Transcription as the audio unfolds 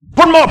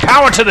more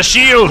power to the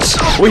shields!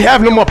 We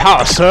have no more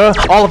power, sir.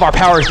 All of our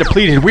power is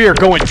depleted. We are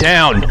going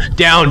down.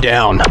 Down.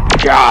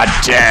 God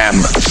damn.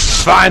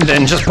 Fine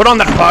then, just put on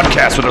that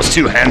podcast with those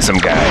two handsome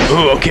guys.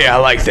 Ooh, okay, I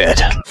like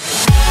that.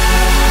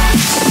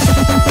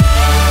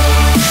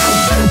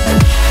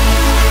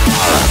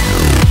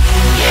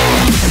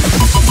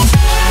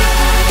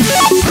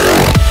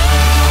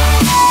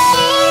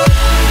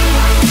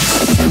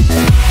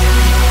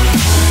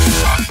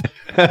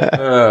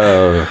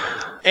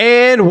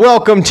 And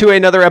welcome to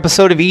another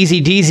episode of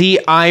Easy Deezy.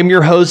 I'm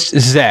your host,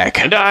 Zach.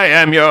 And I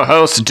am your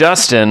host,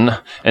 Dustin.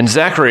 And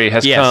Zachary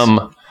has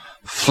come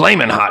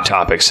flaming hot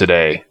topics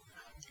today.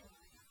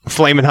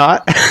 Flaming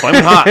hot?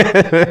 Flaming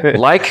hot.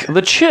 Like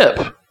the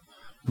chip.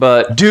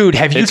 But dude,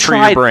 have you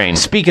tried, for your brain.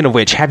 Speaking of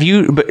which, have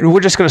you, but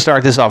we're just going to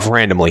start this off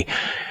randomly.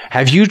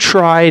 Have you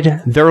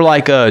tried, they're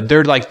like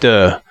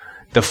the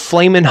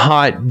flaming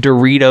hot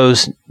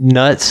Doritos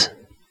nuts.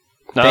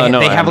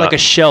 They have like a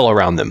shell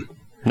around them.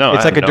 No,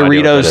 it's like a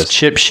Doritos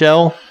chip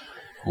shell.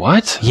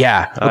 What?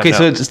 Yeah. Okay,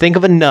 so think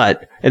of a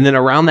nut, and then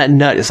around that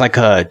nut is like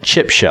a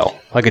chip shell,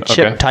 like a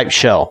chip type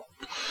shell.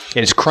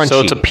 And it's crunchy.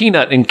 So it's a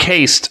peanut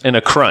encased in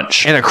a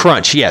crunch. And a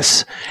crunch,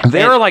 yes.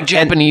 They're like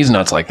Japanese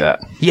nuts like that.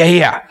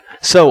 Yeah.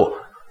 So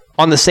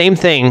on the same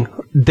thing,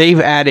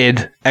 they've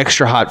added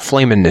extra hot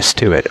flamingness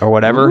to it or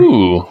whatever.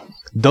 Ooh.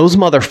 Those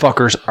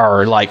motherfuckers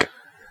are like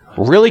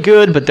really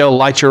good, but they'll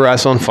light your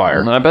ass on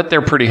fire. I bet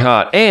they're pretty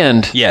hot.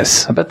 And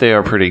yes, I bet they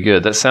are pretty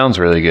good. That sounds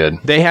really good.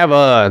 They have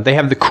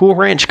the Cool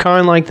Ranch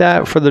kind like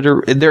that for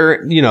they're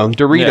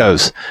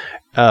Doritos.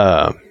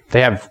 Yeah.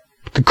 They have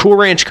the Cool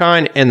Ranch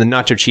kind and the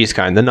nacho cheese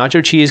kind. The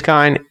nacho cheese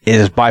kind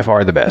is by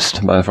far the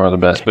best. By far the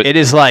best. But it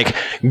is like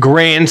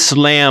Grand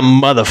Slam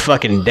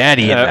motherfucking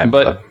daddy in that.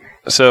 But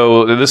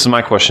so this is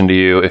my question to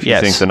you. If you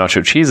think the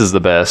nacho cheese is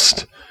the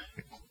best,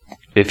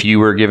 if you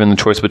were given the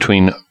choice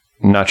between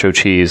nacho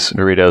cheese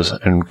Doritos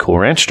and Cool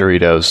Ranch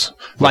Doritos,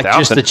 like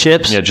just the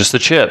chips? Yeah, just the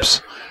chips.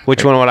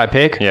 Which one would I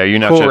pick? Yeah,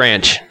 Cool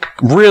Ranch.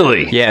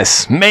 Really?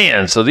 Yes.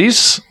 Man, so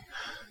this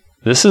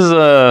is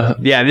so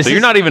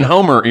you're not even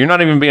Homer. You're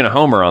not even being a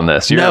Homer on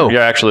this. You're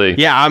actually.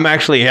 Yeah, I'm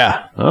actually.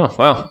 Yeah. Oh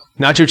wow.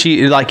 Nacho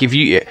cheese. Like if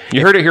you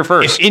heard it here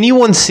first. If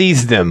anyone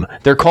sees them,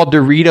 they're called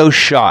Dorito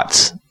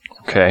shots.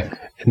 Okay.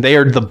 They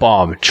are the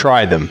bomb.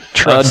 Try them.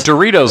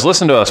 Doritos,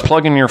 listen to us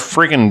plugging your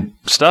freaking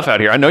stuff out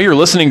here. I know you're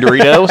listening,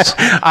 Doritos.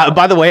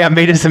 By the way, I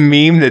made us a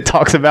meme that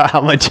talks about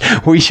how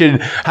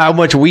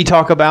much we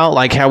talk about,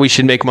 like how we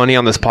should make money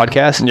on this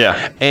podcast.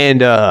 Yeah.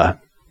 And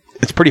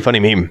it's a pretty funny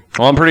meme.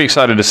 Well, I'm pretty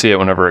excited to see it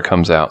whenever it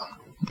comes out.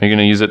 Are you going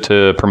to use it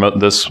to promote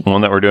this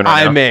one that we're doing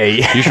right now? I may.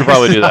 You should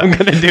probably do that. I'm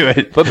going to do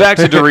it. But back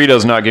to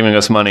Doritos not giving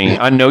us money.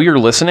 I know you're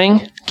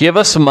listening. Give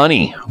us some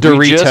money.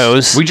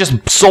 Doritos. We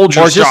just sold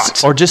your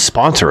shots. Or just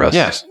sponsor us.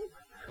 Yes.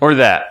 Or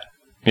that.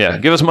 Yeah.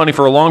 Give us money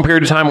for a long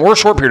period of time or a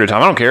short period of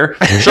time. I don't care.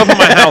 Show up at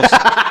my house.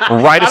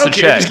 Write us a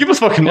check. Just give us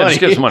fucking money. Just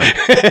give us money.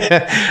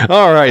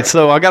 All right.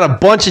 So I got a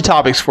bunch of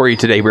topics for you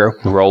today, bro.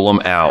 Roll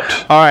them out.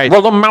 All right.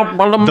 Roll them out.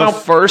 Roll them out. The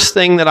first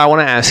thing that I want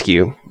to ask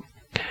you.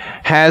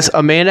 Has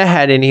Amanda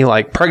had any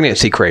like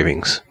pregnancy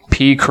cravings?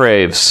 Pea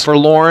craves. For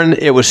Lauren,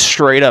 it was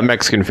straight up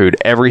Mexican food.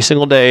 Every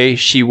single day,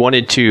 she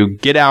wanted to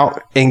get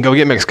out and go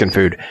get Mexican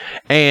food.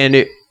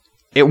 And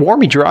it wore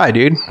me dry,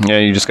 dude. Yeah,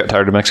 you just got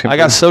tired of Mexican food? I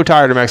got so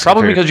tired of Mexican food.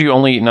 Probably because you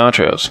only eat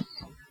nachos.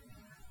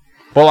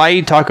 Well, I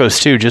eat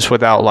tacos too, just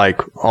without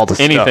like all the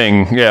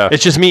anything. Stuff. Yeah,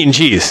 it's just meat and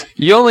cheese.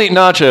 You only eat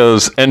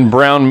nachos and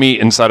brown meat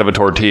inside of a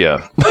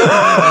tortilla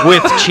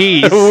with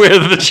cheese.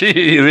 With the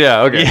cheese,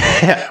 yeah. Okay.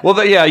 Yeah.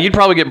 Well, you'd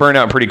probably get burned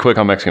out pretty quick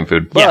on Mexican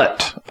food,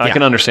 but I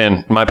can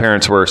understand. My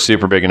parents were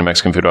super big into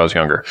Mexican food when I was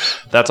younger.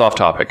 That's off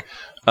topic.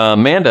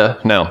 Amanda,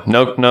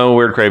 no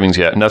weird cravings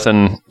yet.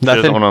 Nothing. She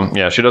doesn't want to.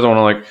 Yeah, she doesn't want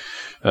to like.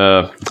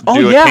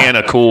 Do a can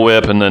of Cool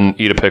Whip and then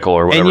eat a pickle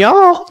or whatever. And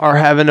y'all are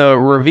having a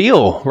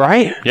reveal,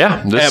 right?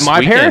 Yeah. At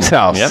my parents'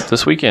 house. Yep,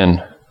 this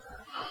weekend.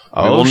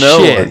 Oh,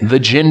 shit. The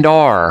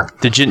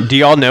Jindar. Do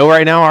y'all know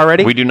right now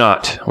already? We do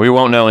not. We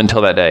won't know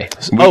until that day.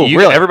 Really?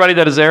 Everybody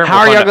that is there.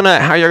 How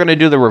are y'all gonna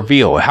do the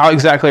reveal? How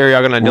exactly are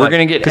y'all gonna do it? We're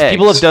gonna get eggs. Because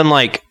people have done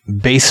like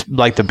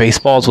the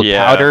baseballs with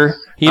powder.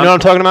 You know what I'm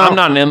talking about? I'm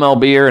not an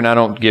MLBer and I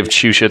don't give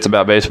two shits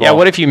about baseball. Yeah,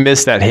 what if you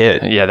miss that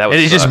hit? Yeah, that was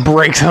and it just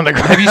breaks on the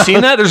ground. Have you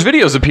seen that? There's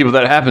videos of people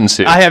that happens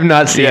to. I have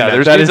not seen that.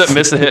 There's kids that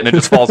miss the hit and it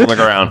just falls on the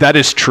ground. That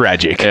is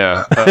tragic.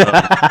 Yeah.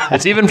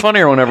 It's even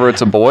funnier whenever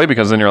it's a boy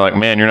because then you're like,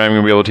 man, you're not even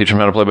going to be able to teach him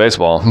how to play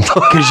baseball.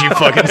 Because you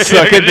fucking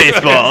suck at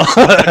baseball.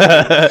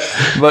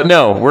 But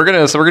no, we're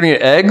going to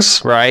get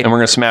eggs. Right. And we're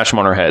going to smash them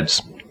on our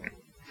heads.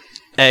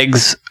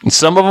 Eggs. And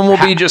some of them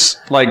will be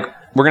just like,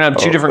 we're going to have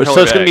two different colors.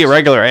 So it's going to be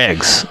regular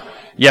eggs.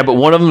 Yeah, but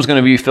one of them is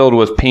going to be filled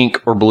with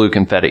pink or blue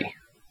confetti.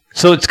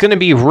 So it's going to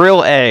be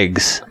real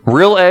eggs.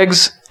 Real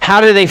eggs?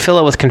 How do they fill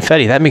it with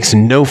confetti? That makes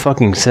no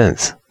fucking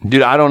sense.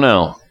 Dude, I don't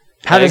know.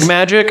 Egg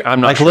magic? I'm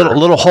not sure. Like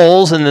little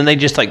holes, and then they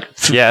just like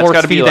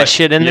force feed that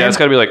shit in there? Yeah, it's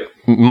got to be like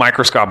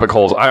microscopic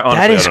holes.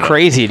 That is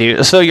crazy,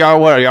 dude. So y'all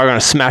going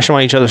to smash them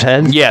on each other's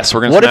heads? Yes,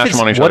 we're going to smash them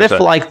on each other's heads. What if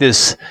like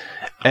this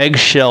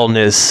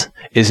eggshellness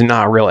is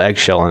not real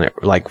eggshell and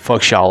it like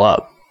fucks y'all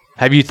up?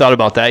 Have you thought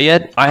about that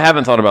yet? I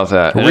haven't thought about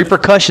that.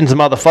 Repercussions,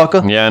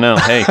 motherfucker. Yeah, I know.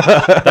 Hey,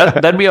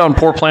 that'd be on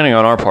poor planning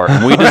on our part.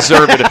 We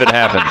deserve it if it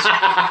happens.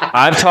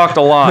 I've talked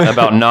a lot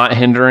about not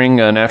hindering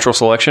natural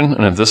selection,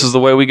 and if this is the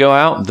way we go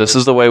out, this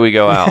is the way we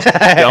go out.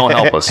 Don't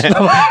help us.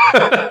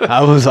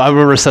 I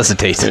will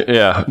resuscitate.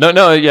 Yeah.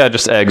 No, yeah,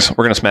 just eggs.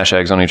 We're going to smash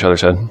eggs on each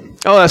other's head.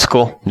 Oh, that's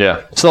cool.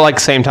 Yeah. So, like,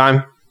 same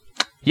time?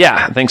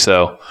 Yeah, I think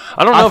so.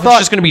 I don't know if it's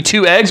just going to be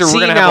 2 eggs or we're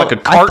going to have like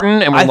a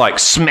carton and we're like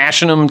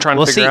smashing them trying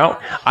to figure out.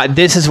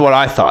 This is what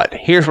I thought.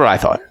 Here's what I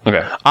thought.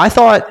 Okay. I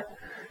thought,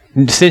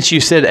 since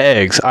you said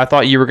eggs, I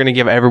thought you were going to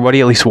give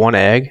everybody at least 1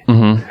 egg.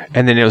 Mm-hmm.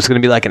 And then it was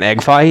going to be like an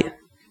egg fight.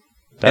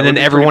 And then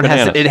everyone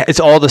has it's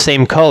all the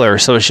same color,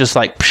 so it's just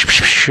like,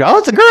 oh,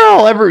 it's a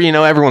girl.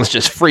 Everyone's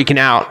just freaking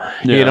out.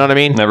 Yeah. You know what I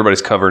mean?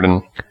 Everybody's covered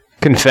in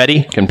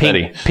confetti,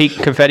 pink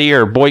confetti,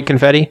 or boy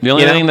confetti. The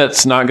only thing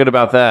that's not good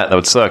about that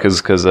would suck, is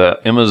because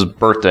Emma's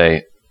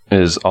birthday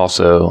is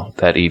also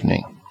that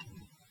evening.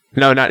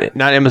 No, not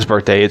Emma's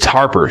birthday. It's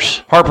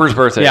Harper's. Harper's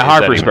birthday. Yeah,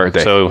 Harper's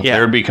birthday. So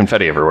there would be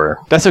confetti everywhere.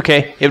 That's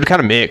okay. It would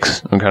kind of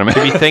mix.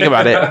 If you think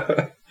about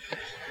it.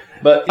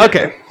 But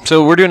okay,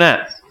 so we're doing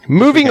that.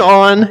 Moving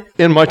on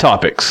in my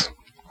topics.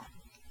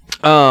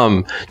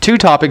 2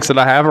 topics that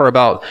I have are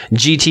about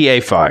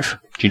GTA 5.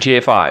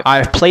 GTA 5.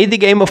 I've played the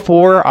game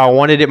before. I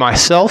wanted it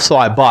myself, so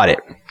I bought it.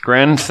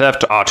 Grand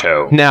Theft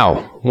Auto.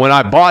 Now, when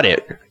I bought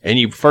it, and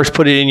you first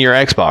put it in your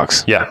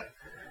Xbox, yeah,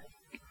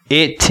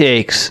 it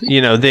takes,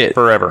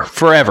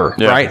 forever,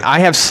 yeah. Right? I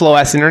have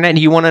slow-ass internet.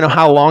 Do you want to know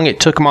how long it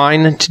took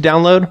mine to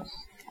download?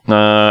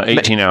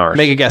 18 hours.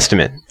 Make a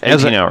guesstimate.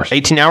 18 hours.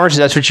 18 hours?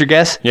 That's what your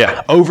guess?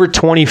 Yeah. Over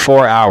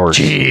 24 hours.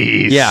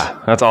 Jeez. Yeah.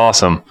 That's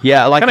awesome.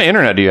 Yeah. What kind of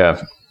internet do you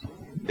have?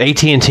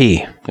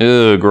 AT&T.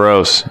 Ew,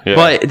 gross. Yeah.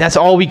 But that's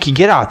all we could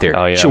get out there.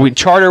 Oh, yeah.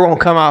 Charter won't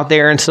come out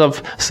there and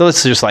stuff. So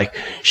it's just like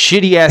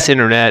shitty ass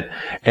internet.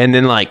 And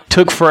then like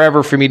took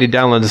forever for me to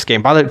download this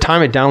game. By the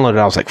time it downloaded,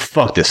 I was like,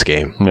 fuck this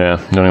game. Yeah.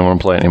 Don't even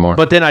want to play it anymore.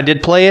 But then I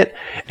did play it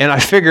and I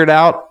figured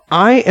out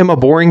I am a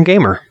boring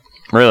gamer.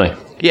 Really?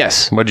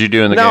 Yes. What'd you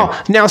do in the game?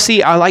 Now,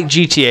 see, I like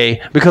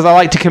GTA because I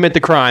like to commit the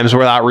crimes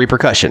without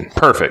repercussion.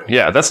 Perfect.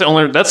 Yeah, that's the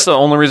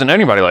only reason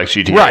anybody likes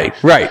GTA.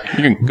 Right.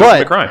 You can go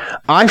the crime.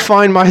 I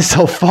find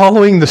myself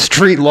following the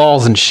street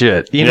laws and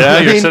shit. You know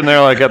what I mean? Sitting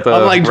there like at the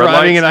I'm like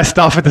driving and I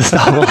stop at the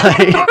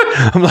stoplight.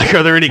 I'm like,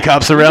 are there any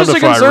cops around? Just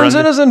a concerned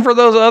citizen for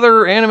those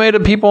other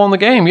animated people in the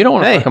game. You don't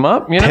want to fuck them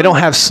up. They don't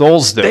have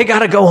souls, though. They got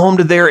to go home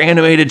to their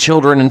animated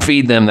children and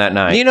feed them that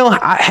night.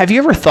 Have you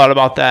ever thought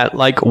about that?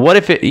 Like, what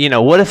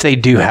if they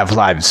do have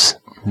lives?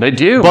 They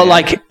do, but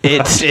like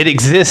it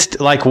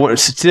exists like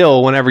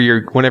still whenever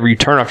you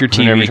turn off your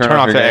TV, turn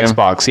off the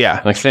Xbox.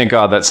 Yeah, like thank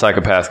God that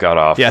psychopath got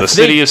off. Yeah, the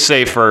city is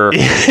safe for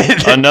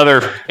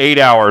another 8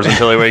 hours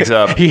until he wakes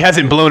up. He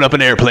hasn't blown up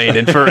an airplane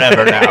in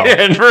forever now.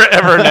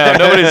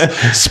 Nobody's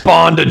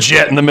spawned a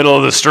jet in the middle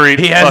of the street.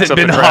 He hasn't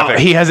been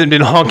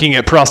honking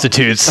at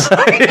prostitutes.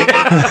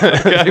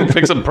 Guy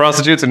picks up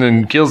prostitutes and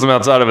then kills them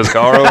outside of his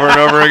car over and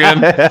over again.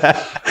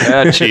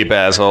 That cheap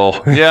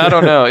asshole. Yeah, I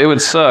don't know. It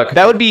would suck.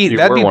 That'd be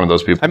one of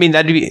those people. I mean,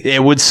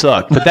 it would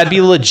suck, but that'd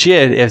be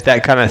legit if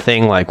that kind of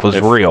thing was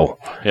real.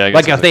 Yeah,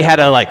 like if they had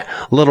a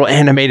little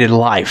animated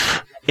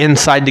life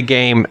inside the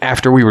game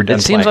after we were done.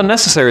 It seems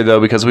unnecessary though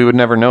because we would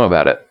never know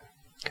about it,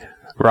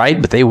 right?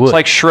 But they would. It's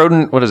like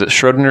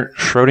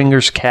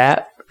Schrodinger's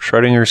cat.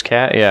 Schrodinger's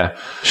cat. Yeah.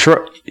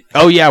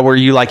 Oh yeah, where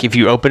you if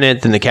you open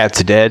it, then the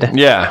cat's dead.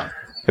 Yeah.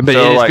 But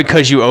it's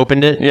because you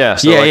opened it? Yeah.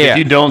 So if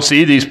you don't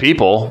see these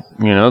people,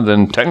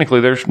 then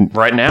technically there's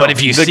right now. But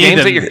if you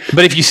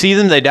see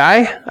them, they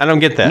die? I don't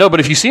get that. No, but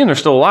if you see them, they're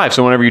still alive.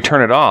 So whenever you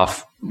turn it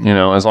off,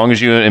 as long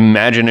as you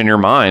imagine in your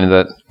mind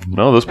that,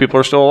 no, those people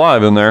are still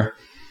alive in there.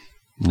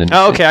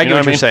 Okay. I get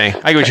what you're saying.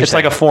 It's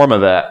like a form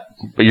of that,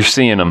 but you're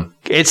seeing them.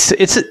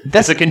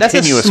 That's a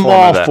continuous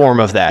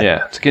form of that.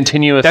 Yeah. It's a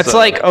continuous. That's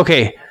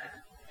okay.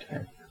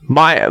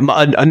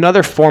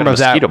 Another form of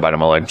that. Mosquito bite on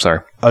my leg.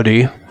 Sorry. Oh, do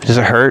you? Does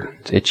it hurt?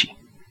 It's itchy.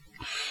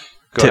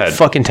 Go ahead.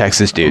 Fucking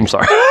Texas, dude. I'm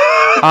sorry.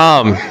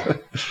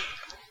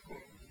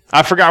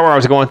 I forgot where I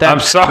was going with that.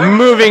 I'm sorry.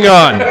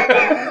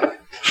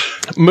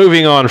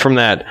 Moving on from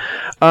that.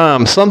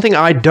 Something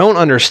I don't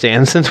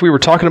understand, since we were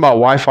talking about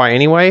Wi-Fi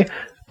anyway,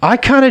 I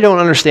kind of don't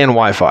understand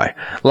Wi-Fi.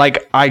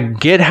 Like, I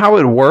get how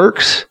it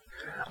works.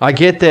 I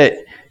get that,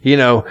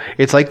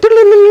 it's like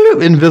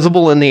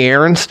invisible in the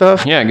air and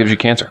stuff. Yeah, it gives you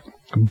cancer.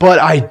 But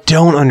I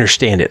don't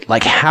understand it.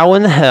 Like, how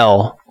in the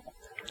hell?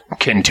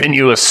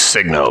 Continuous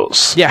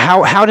signals. Yeah,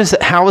 how is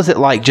it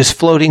like just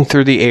floating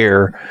through the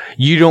air?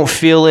 You don't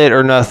feel it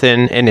or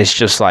nothing, and it's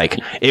just like,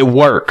 it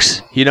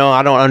works. I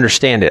don't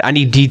understand it. I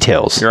need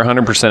details. You're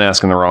 100%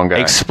 asking the wrong guy.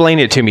 Explain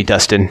it to me,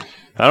 Dustin.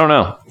 I don't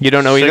know. You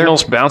don't know either?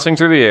 Signals bouncing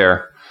through the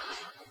air.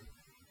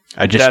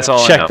 I just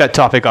checked that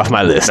topic off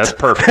my list. That's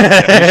perfect. You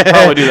should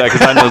probably do that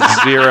because I know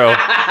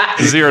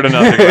zero to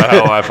nothing about how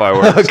Wi-Fi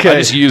works. Okay. I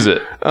just use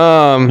it.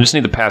 I just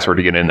need the password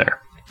to get in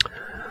there.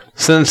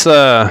 Since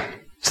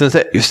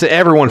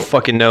everyone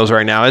fucking knows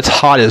right now, it's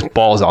hot as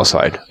balls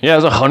outside. Yeah, it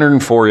was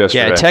 104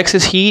 yesterday. Yeah,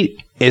 Texas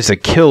heat is a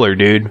killer,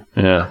 dude.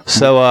 Yeah.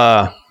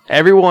 So,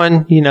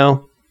 everyone,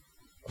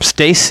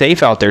 stay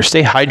safe out there.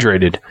 Stay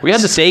hydrated.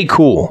 Stay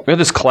cool. We had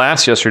this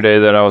class yesterday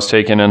that I was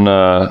taking, and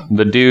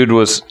the dude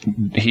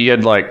he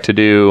had like to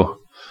do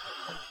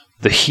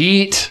the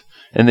heat,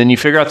 and then you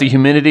figure out the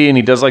humidity, and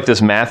he does like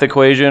this math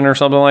equation or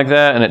something like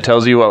that, and it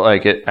tells you what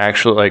like it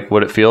actually like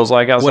what it feels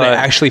like outside. What it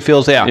actually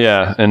feels, yeah.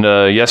 Yeah, and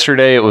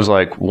yesterday it was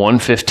like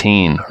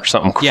 115 or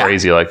something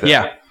crazy like that.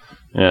 Yeah.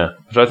 Yeah.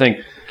 So I think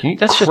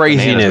that's just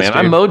craziness, bananas, man.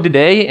 Dude. I mowed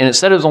today, and it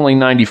said it was only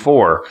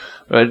 94.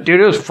 Dude,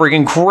 it was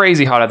freaking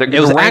crazy hot out there. It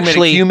was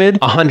actually humid.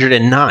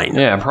 109.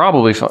 Yeah,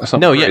 probably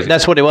something. No, crazy. Yeah,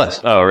 that's what it was.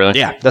 Oh, really?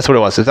 Yeah, that's what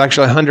it was. It's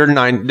actually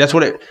 109. That's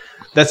what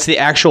that's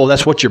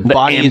what your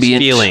body is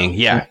feeling.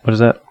 Yeah. What is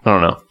that? I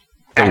don't know.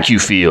 Think you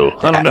feel.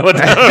 I don't know what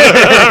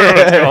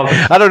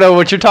that I don't know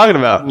what you're talking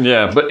about.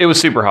 Yeah, but it was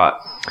super hot.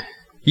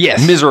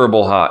 Yes.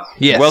 Miserable hot.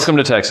 Yes. Welcome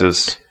to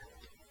Texas.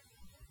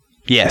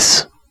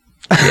 Yes.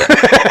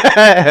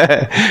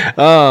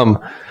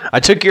 I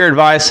took your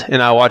advice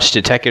and I watched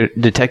Detective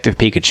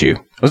Pikachu.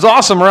 It was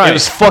awesome, right? It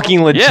was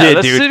fucking legit,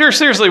 dude. That's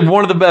seriously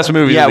one of the best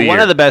movies of the year. One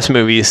of the best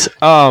movies.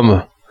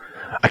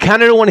 I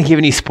kind of don't want to give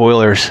any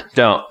spoilers.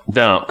 Don't.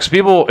 Because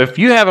people, if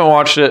you haven't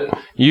watched it,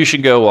 you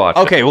should go watch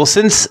it. Okay, well,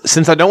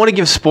 since I don't want to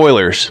give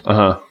spoilers,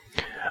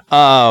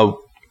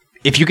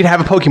 if you could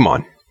have a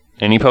Pokemon.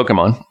 Any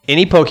Pokemon.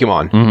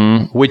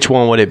 Mm-hmm. Which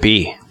one would it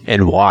be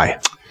and why?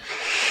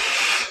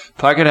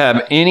 If I could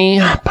have any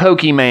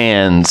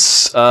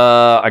Pokemans,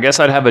 I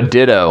guess I'd have a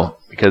Ditto,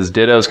 because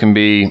Dittos can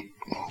be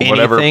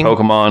whatever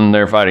Pokemon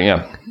they're fighting.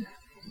 Yeah.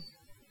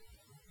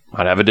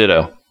 I'd have a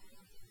Ditto.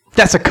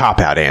 That's a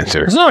cop-out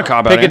answer. It's not a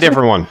cop-out answer. Pick a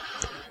different one.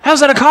 How's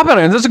that a cop-out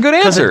answer? That's a good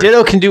answer. Because a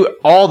Ditto can do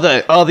all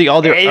the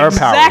air powers.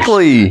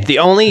 Exactly. The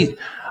only...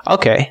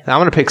 Okay, I'm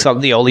going to pick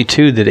the only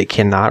two that it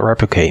cannot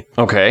replicate.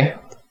 Okay.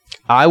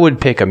 I would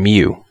pick a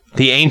Mew.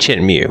 The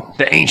ancient Mew.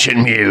 The ancient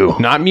Mew.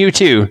 Not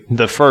Mewtwo.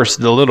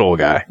 The little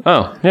guy.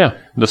 Oh, yeah.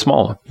 The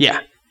small one. Yeah.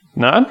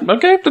 No,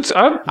 okay.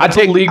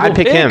 I'd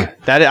pick him.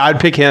 I'd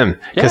pick him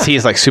because he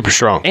is like super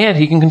strong. And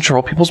he can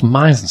control people's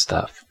minds and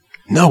stuff.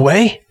 No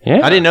way.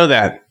 Yeah. I didn't know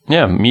that.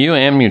 Yeah, Mew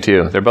and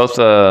Mewtwo. They're both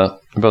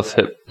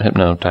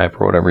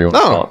hypno-type or whatever you want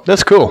to call it.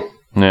 That's cool.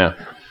 Yeah.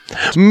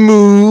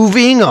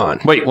 Moving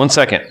on. Wait, 1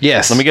 second.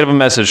 Yes. Let me give a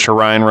message to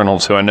Ryan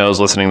Reynolds, who I know is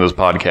listening to this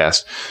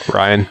podcast.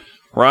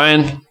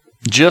 Ryan,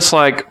 just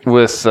like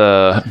with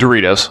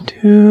Doritos,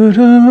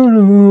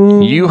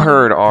 you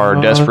heard our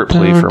desperate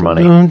plea for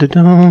money.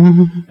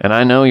 And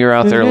I know you're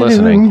out there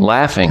listening,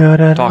 laughing,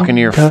 talking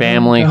to your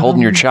family,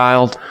 holding your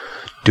child,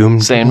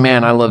 saying,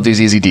 man, I love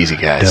these Easy Deasy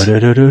guys.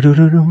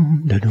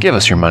 Give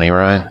us your money,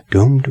 Ryan.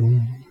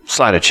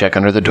 Slide a check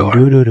under the door.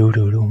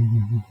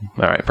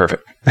 All right,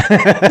 perfect.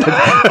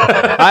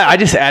 I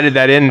just added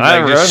that in,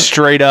 just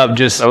straight up.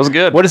 That was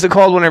good. What is it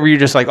called whenever you're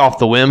just like off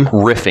the whim?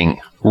 Riffing.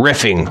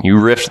 You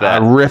riffed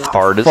that. I riffed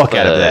hard as fuck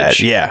out of that.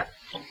 Yeah.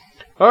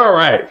 All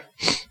right.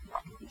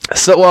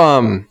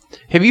 So,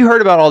 have you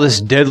heard about all this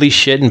deadly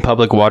shit in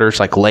public waters,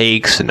 like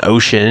lakes and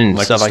ocean and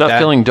stuff like that? Stuff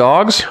killing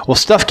dogs? Well,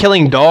 stuff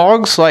killing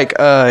dogs. Like,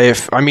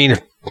 I've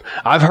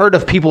heard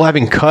of people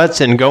having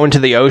cuts and going to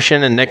the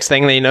ocean, and next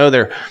thing they know,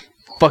 their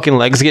fucking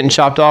legs getting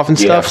chopped off and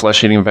stuff.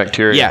 Flesh-eating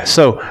bacteria. Yeah.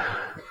 So,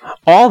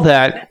 all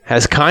that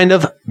has kind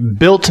of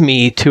built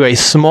me to a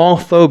small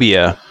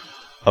phobia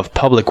of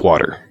public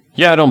water.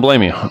 Yeah, I don't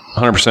blame you.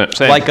 100%.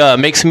 Same. Like,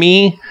 makes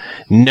me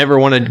never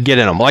want to get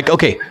in them. Like,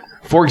 okay,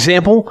 for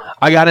example,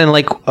 I got in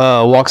Lake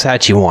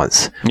Waxahachie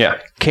once. Yeah.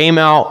 Came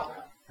out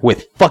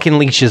with fucking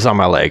leeches on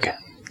my leg.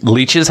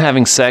 Leeches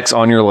having sex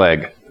on your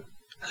leg.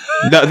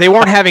 No, they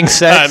weren't having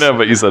sex. I know,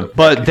 but you said.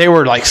 But they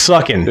were like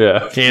sucking.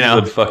 Yeah. You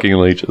said fucking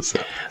leeches.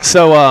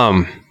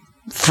 So,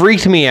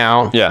 freaked me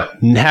out. Yeah.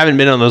 Haven't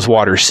been on those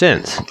waters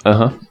since.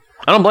 I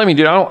don't blame you,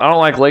 dude. I don't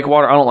like lake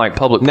water. I don't like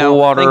public pool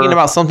water. Thinking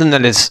about something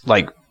that is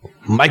like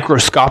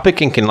microscopic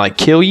and can like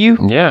kill you.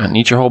 Yeah, and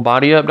eat your whole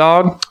body up,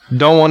 dog.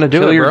 Don't want to do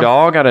it, kill your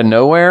dog out of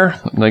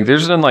nowhere. Like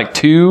there's been like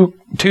two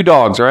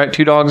dogs, right?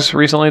 2 dogs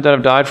recently that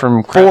have died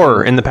from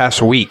 4 in the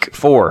past week.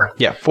 4.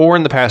 Yeah, 4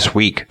 in the past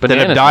week.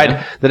 Bananas,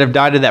 that have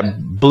died of that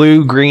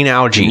blue-green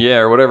algae. Yeah,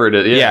 or whatever it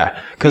is.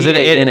 Yeah, because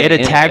it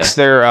attacks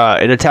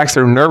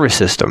their nervous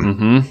system.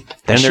 Mm-hmm.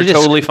 And they're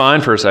totally fine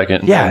for a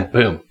second. Yeah,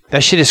 boom.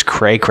 That shit is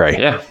cray-cray.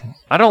 Yeah.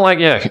 I don't like,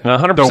 100%.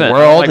 The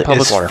world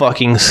is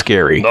fucking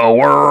scary. The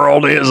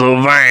world is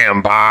a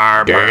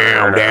vampire.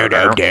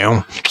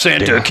 Down.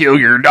 Sent to kill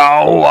your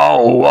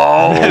dog.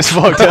 That's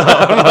fucked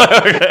up.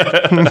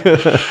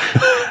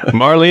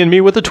 Marley and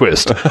me with a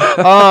twist. So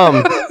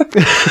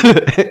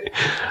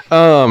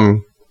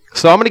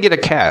I'm going to get a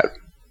cat,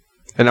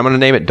 and I'm going to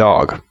name it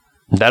Dog.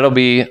 That'll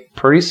be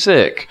pretty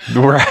sick.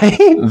 Right?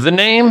 The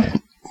name,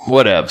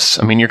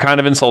 whatevs. I mean, you're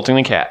kind of insulting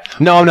the cat.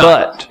 No, I'm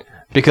not. But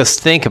because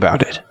think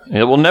about it.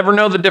 It will never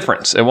know the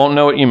difference. It won't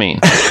know what you mean.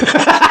 But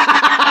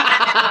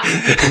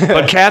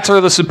cats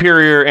are the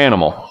superior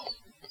animal.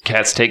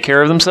 Cats take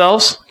care of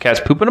themselves.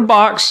 Cats poop in a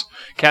box.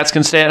 Cats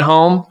can stay at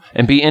home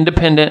and be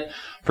independent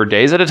for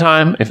days at a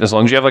time. As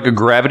long as you have like a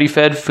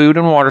gravity-fed food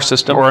and water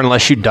system. Or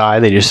unless you die,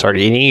 they just start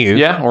eating you.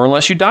 Yeah, or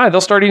unless you die,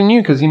 they'll start eating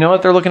you because you know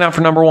what? They're looking out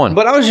for number one.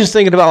 But I was just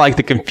thinking about like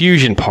the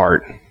confusion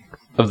part.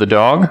 Of the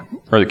dog?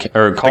 Or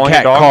calling the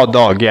cat a dog? called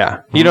dog, yeah.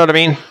 Mm-hmm. You know what I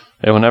mean?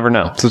 They will never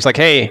know. So it's like,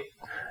 hey,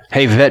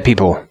 vet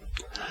people,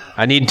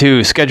 I need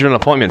to schedule an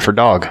appointment for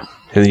dog.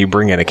 And then you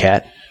bring in a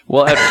cat.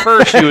 Well, at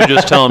first you would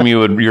just tell them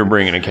you're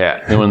bringing a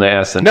cat. And when they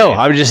ask them, no,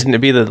 I would just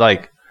be the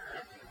like.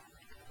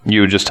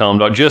 You would just tell them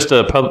dog, just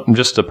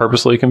to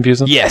purposely confuse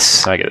them.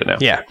 Yes, I get it now.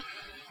 Yeah,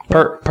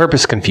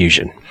 purpose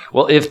confusion.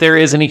 Well, if there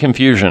is any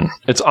confusion,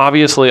 it's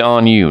obviously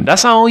on you.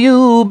 That's on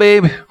you,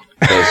 babe.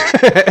 Because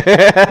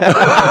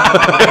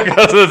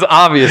it's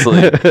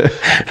obviously.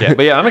 Yeah,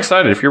 but yeah, I'm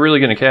excited. If you're really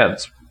getting a cat,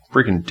 it's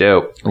freaking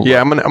dope.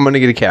 Yeah, I'm gonna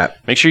get a cat.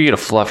 Make sure you get a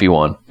fluffy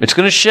one. It's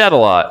gonna shed a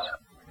lot.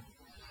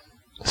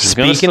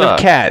 Speaking of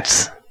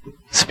cats,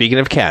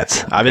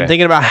 I've been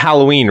thinking about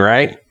Halloween,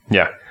 right?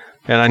 Yeah.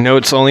 And I know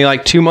it's only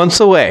like 2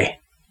 months away.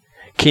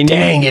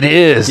 Dang, it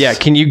is. Yeah,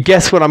 can you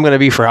guess what I'm going to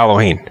be for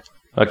Halloween?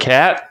 A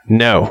cat?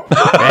 No.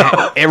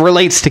 It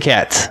relates to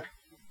cats.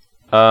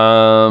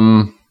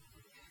 A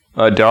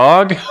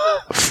dog?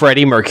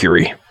 Freddie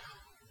Mercury.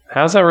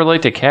 How does that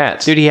relate to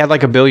cats? Dude, he had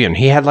like $1 billion.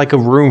 He had like a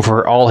room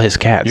for all his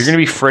cats. You're going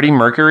to be Freddie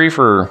Mercury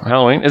for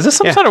Halloween? Is this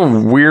some sort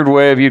of weird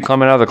way of you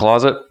coming out of the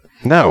closet?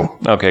 No.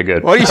 Okay,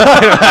 good. What are you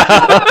talking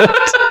about?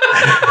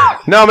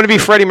 No, I'm going to be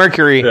Freddie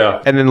Mercury,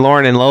 and then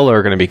Lauren and Lola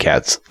are going to be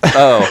cats.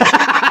 Oh.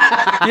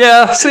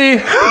 Yeah, see?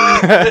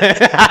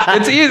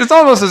 It's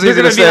almost as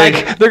easy to say.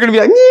 They're going to be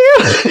like,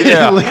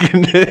 yeah.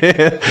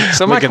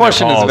 So my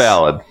question is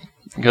valid.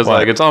 Because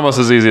it's almost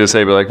as easy to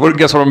say, be like,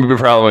 guess what I'm going to be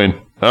for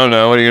Halloween? I don't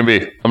know. What are you going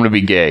to be? I'm going to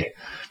be gay.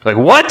 Like,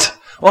 what?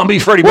 Well, I'm going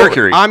to be Freddie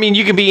Mercury. I mean,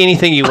 you can be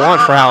anything you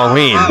want for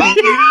Halloween.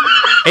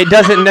 It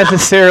doesn't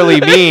necessarily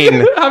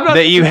mean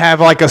that you have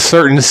like a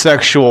certain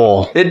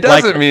sexual. It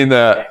doesn't mean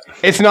that.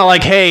 It's not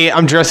like, hey,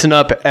 I'm dressing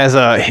up as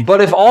a but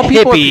if all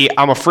people hippie,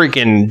 I'm a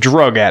freaking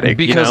drug addict.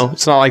 Because,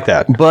 it's not like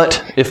that.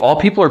 But if all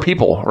people are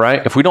people,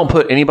 right? If we don't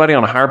put anybody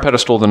on a higher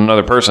pedestal than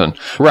another person,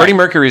 Freddie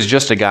Mercury is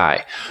just a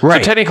guy.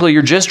 Right. So technically,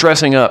 you're just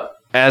dressing up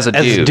as a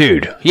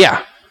dude.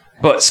 Yeah.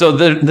 But so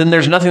then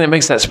there's nothing that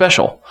makes that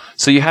special.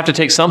 So you have to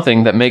take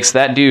something that makes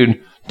that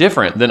dude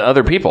different than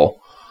other people.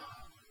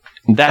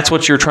 That's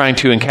what you're trying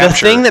to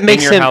capture. The thing that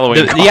makes him,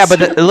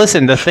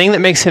 listen, the thing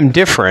that makes him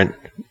different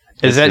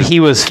is that he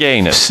was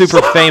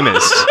super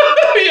famous.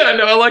 Yeah,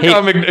 no, I like how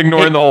I'm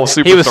ignoring the whole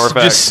superstar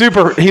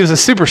fact. He was a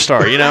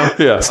superstar, you know?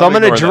 Yeah. So I'm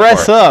going to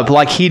dress up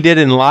like he did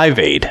in Live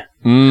Aid.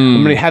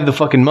 I'm going to have the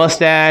fucking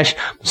mustache,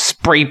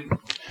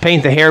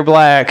 paint the hair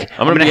black.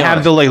 I'm going to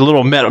have the like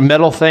little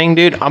metal thing,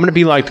 dude. I'm going to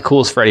be like the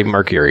coolest Freddie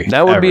Mercury.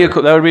 That would be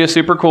a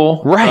super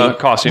cool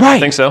costume. I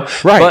think so.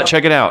 Right. But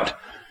check it out.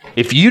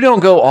 If you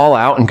don't go all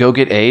out and go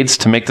get AIDS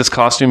to make this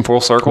costume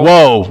full circle...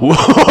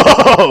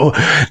 Whoa.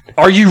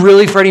 Are you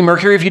really Freddie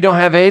Mercury if you don't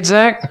have AIDS,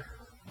 Zach?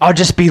 I'll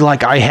just be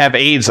like, I have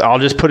AIDS. I'll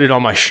just put it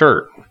on my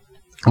shirt.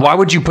 Why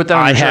would you put that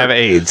on your shirt? I have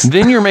AIDS.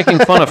 Then you're making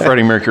fun of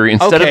Freddie Mercury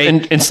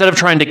instead of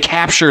trying to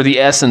capture the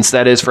essence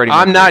that is Freddie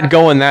Mercury. I'm not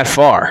going that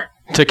far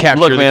to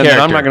capture the character.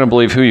 I'm not going to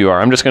believe who you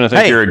are. I'm just going to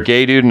think you're a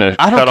gay dude in a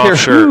cut-off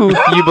shirt. I don't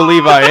care who you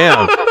believe I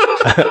am.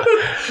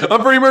 I'm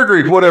Freddie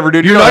Mercury. Whatever,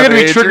 dude. You're not going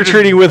to be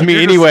trick-or-treating with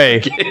me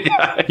anyway.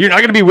 You're not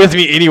going to be with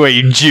me anyway,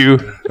 you Jew.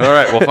 All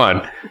right, well,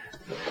 fine.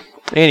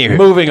 Anywho.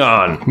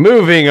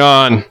 Moving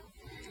on.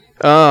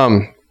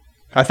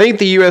 I think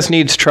the U.S.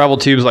 needs travel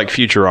tubes like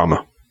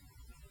Futurama.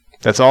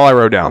 That's all I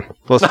wrote down.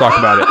 Let's talk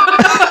about it.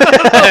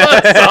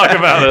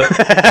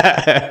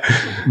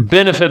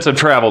 Benefits of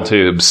travel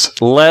tubes.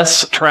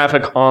 Less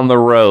traffic on the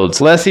roads.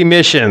 Less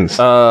emissions.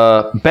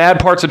 Bad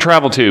parts of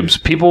travel tubes.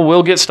 People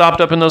will get stopped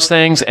up in those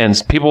things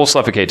and people will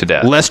suffocate to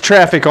death. Less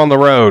traffic on the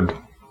road.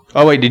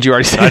 Oh, wait, did you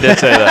already say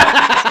that?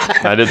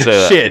 I did say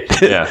that.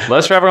 Shit. Yeah,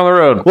 less traffic on the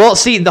road. Well,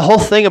 see, the whole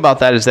thing about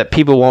that is that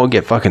people won't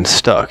get fucking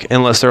stuck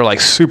unless they're like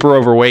super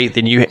overweight.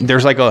 Then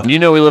there's like a... we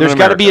live in America. There's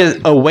got to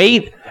be a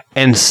weight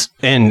and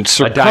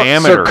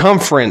diameter,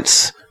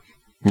 circumference,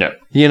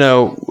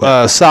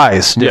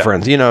 size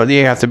difference. You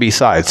have to be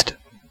sized.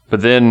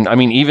 But then, I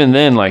mean, even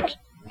then, like,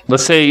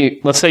 let's say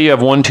you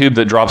have one tube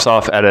that drops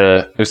off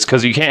it's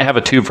because you can't have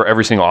a tube for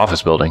every single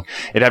office building.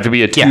 It'd have to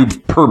be a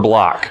tube per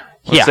block.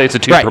 Let's say it's a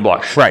tube per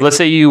block. Right. Let's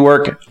say you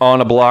work on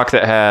a block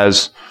that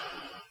has,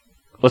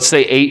 let's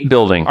say, 8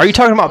 buildings. Are you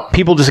talking about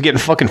people just getting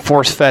fucking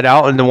force-fed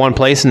out into one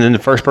place and then the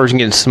first person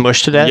getting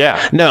smushed to death?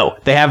 Yeah. No,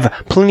 they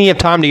have plenty of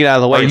time to get out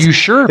of the way. Are you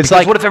sure? It's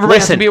like, what if everybody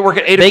has to be at work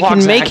at 8 o'clock?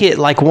 They can make it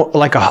like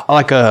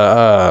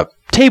a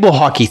table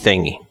hockey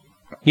thingy.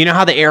 You know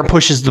how the air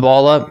pushes the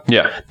ball up?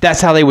 Yeah.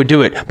 That's how they would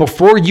do it.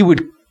 Before you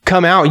would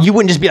come out, you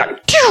wouldn't just be like,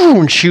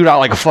 and shoot out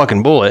like a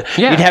fucking bullet.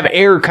 Yeah. You'd have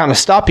air kind of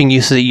stopping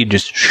you so that you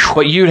just...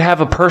 But you'd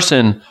have a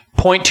person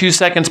 0.2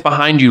 seconds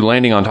behind you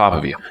landing on top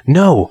of you.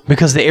 No,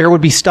 because the air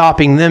would be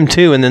stopping them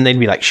too, and then they'd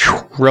be like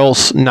real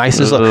nice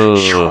and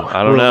slow.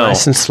 I don't know.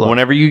 Nice and slow.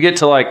 Whenever you get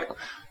to like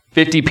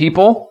 50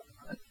 people,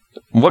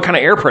 what kind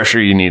of air pressure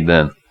you need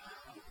then?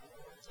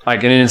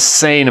 Like an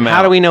insane amount.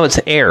 How do we know it's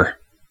air?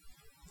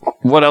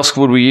 What else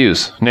would we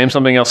use? Name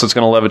something else that's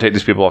going to levitate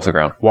these people off the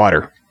ground.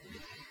 Water.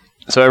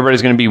 So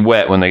everybody's going to be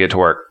wet when they get to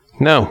work.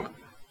 No.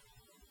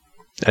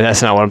 And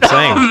that's not what I'm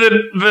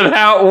saying. Then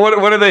how?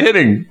 What are they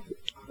hitting?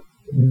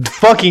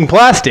 Fucking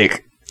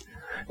plastic.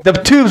 The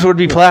tubes would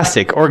be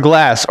plastic or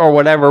glass or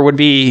whatever would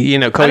be,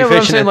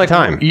 coefficient at the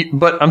time.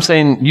 But I'm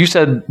saying you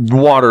said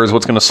water is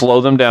what's going to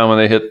slow them down when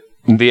they hit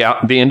the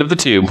end of the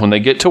tube. When they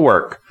get to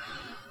work,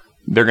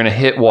 they're going to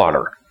hit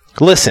water.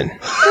 Listen,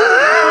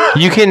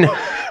 you can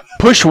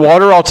push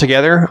water all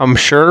together, I'm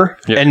sure,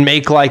 and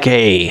make like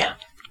a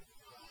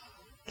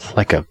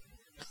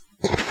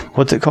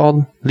what's it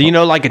called?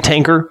 Like a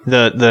tanker,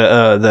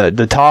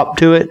 the top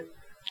to it.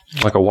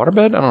 Like a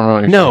waterbed? I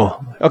don't know.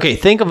 No. Okay,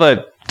 think of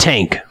a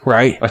tank,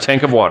 right? A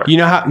tank of water. You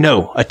know how?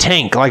 No, a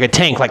tank, like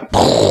like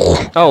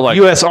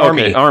U.S.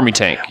 Army. Okay, Army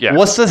tank, yeah.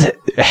 What's the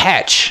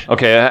hatch?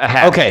 Okay, a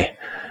hatch. Okay,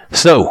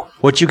 so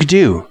what you could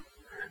do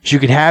is you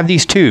could have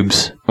these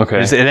tubes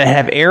that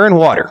have air and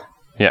water.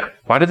 Yeah.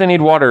 Why do they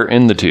need water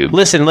in the tube?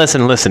 Listen. I'm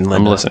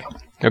listening.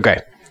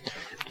 Okay.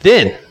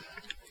 Then,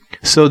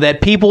 so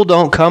that people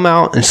don't come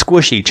out and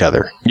squish each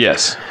other.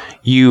 Yes.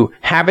 You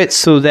have it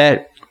so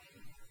that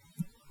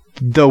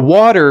the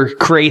water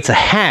creates a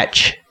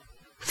hatch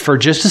for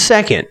just a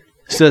second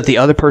so that the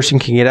other person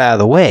can get out of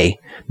the way.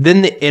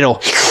 Then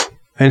it'll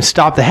and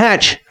stop the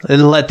hatch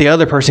and let the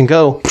other person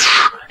go.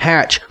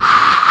 Hatch.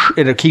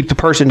 It'll keep the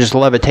person just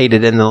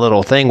levitated in the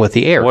little thing with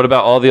the air. What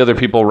about all the other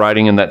people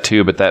riding in that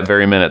tube at that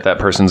very minute that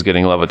person's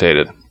getting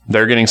levitated?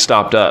 They're getting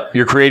stopped up.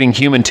 You're creating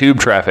human tube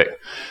traffic.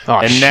 Oh,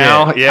 and shit.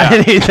 Now, I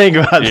didn't even think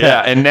about that.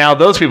 Yeah, and now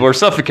those people are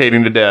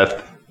suffocating to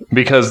death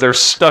because they're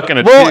stuck in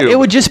a tube. Well, it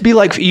would just be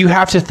like, you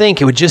have to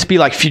think, it would just be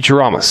like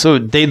Futurama. So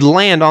they'd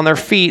land on their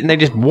feet and they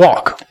just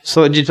walk.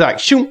 So it's just like,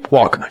 shoot,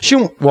 walk,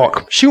 shoot,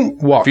 walk, shoot,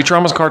 walk.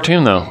 Futurama's a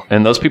cartoon, though.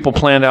 And those people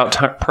planned out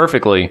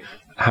perfectly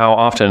how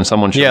often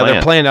someone should land. Yeah,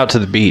 they're planned out to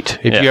the beat.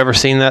 If you ever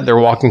seen that, they're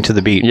walking to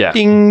the beat. Yeah.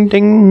 Ding,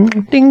 ding,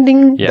 ding,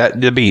 ding. Yeah.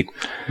 The beat.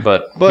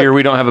 But here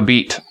we don't have a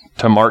beat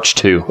to march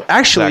to.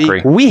 Actually,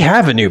 Zachary. We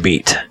have a new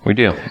beat. We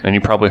do. And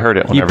you probably heard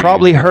it. You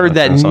probably heard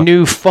that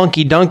new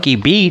funky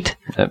dunky beat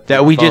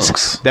that we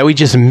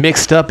just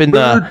mixed up in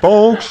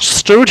the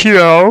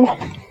studio.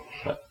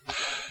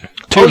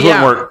 Tubes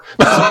wouldn't work.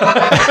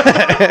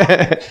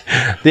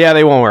 Yeah,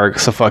 they won't work.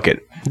 So fuck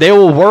it. They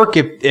will work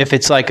if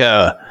it's like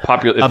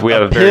if we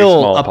have a very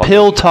small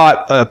pill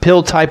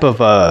type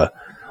of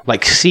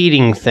like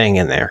seating thing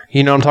in there.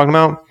 You know what I'm talking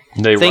about?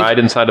 They ride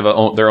inside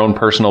of their own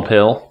personal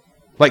pill.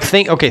 Like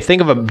think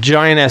of a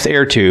giant ass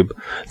air tube.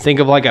 Think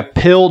of like a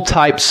pill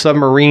type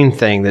submarine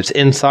thing that's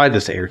inside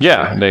this air tube.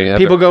 Yeah,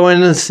 people go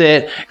in and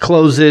sit,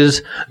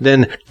 closes,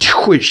 then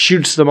it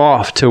shoots them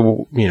off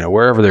to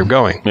wherever they're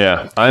going.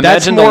 Yeah,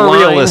 that's more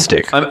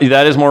realistic.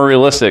 That is more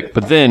realistic.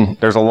 But then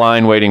there's a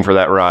line waiting for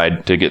that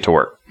ride to get to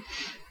work.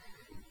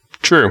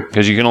 True,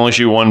 because you can only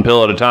shoot one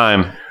pill at a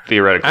time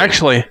theoretically.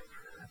 Actually,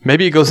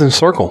 maybe it goes in a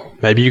circle.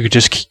 Maybe you could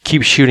just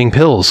keep shooting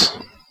pills.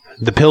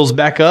 The pills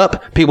back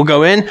up, people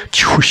go in,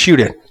 shoot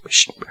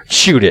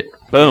it.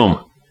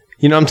 Boom.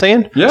 You know what I'm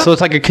saying? Yeah. So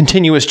it's like a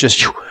continuous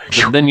just...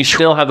 But then you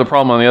still have the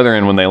problem on the other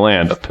end when they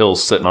land, of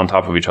pills sitting on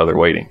top of each other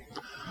waiting.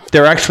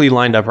 They're actually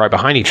lined up right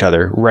behind each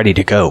other, ready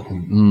to go.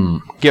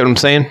 Get what I'm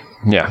saying?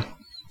 Yeah.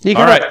 You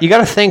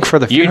gotta think for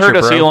the future. You heard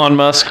us, bro. Elon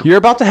Musk. You're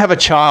about to have a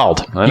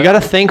child. You gotta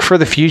think for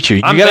the future.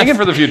 I'm thinking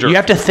for the future. You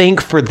have to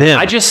think for them.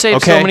 I just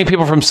saved so many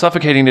people from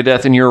suffocating to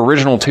death in your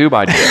original tube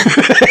idea.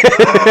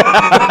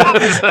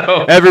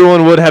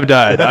 Everyone would have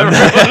died.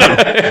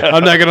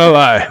 I'm not gonna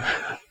lie.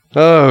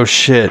 Oh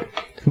shit.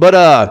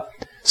 But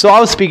so I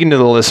was speaking to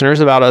the listeners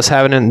about us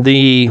having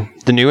the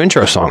new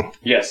intro song.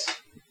 Yes.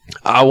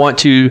 I want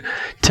to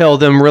tell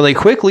them really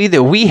quickly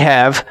that we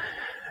have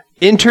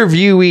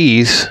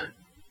interviewees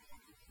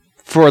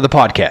for the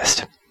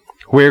podcast.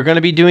 We're going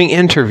to be doing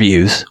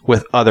interviews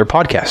with other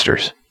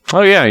podcasters.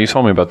 Oh yeah, you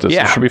told me about this.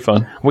 Yeah. It should be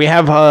fun. We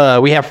have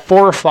 4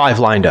 or 5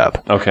 lined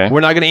up. Okay.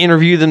 We're not going to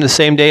interview them the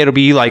same day. It'll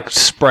be like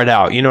spread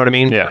out. You know what I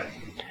mean? Yeah.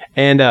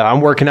 And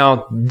I'm working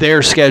out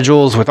their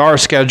schedules with our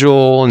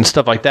schedule and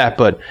stuff like that.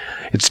 But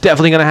it's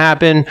definitely going to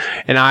happen.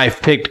 And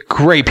I've picked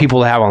great people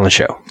to have on the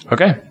show.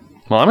 Okay.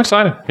 Well, I'm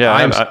excited. Yeah,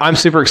 I'm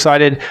super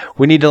excited.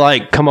 We need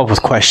to come up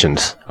with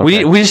questions.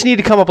 Okay. We just need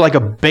to come up like a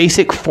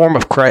basic form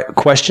of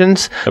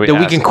questions that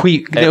we can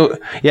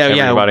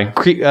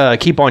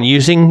keep on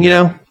using. You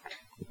know,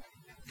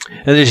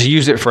 and just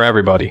use it for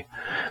everybody.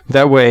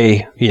 That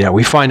way,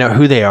 we find out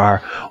who they are,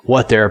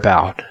 what they're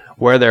about,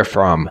 where they're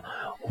from,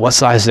 what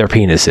size their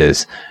penis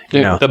is.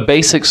 The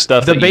basic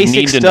stuff. The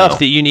basic stuff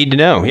that you need to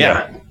know.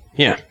 Yeah.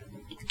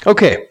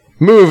 Okay,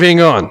 moving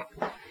on.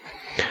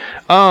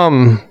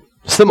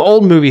 Some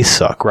old movies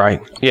suck,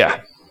 right?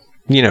 Yeah.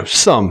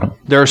 Some.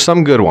 There are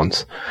some good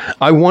ones.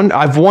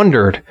 I've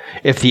wondered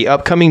if the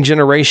upcoming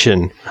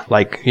generation,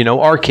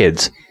 our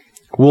kids,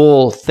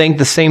 will think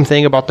the same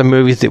thing about the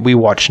movies that we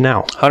watch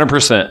now.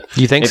 100%.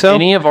 You think so? If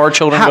any of our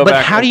children go back...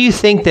 But how do you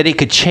think that it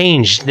could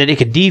change, that it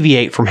could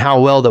deviate from how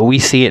well that we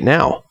see it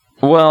now?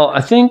 Well, I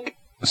think...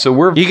 So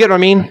You get what I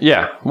mean?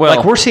 Yeah.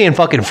 Well... we're seeing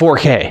fucking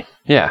 4K.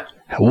 Yeah.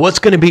 What's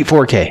going to beat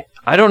 4K?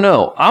 I don't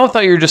know. I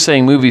thought you were just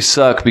saying movies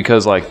suck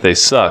because like they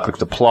suck, like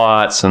the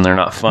plots and they're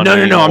not funny.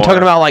 No. I'm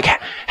talking about like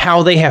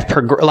how they have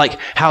like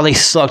how they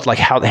sucked, like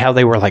how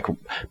they were like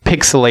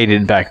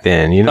pixelated back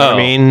then. You know what I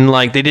mean?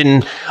 Like they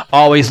didn't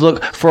always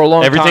look for a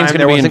long Everything's time.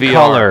 Everything's going to be in VR.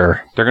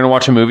 Color. They're going to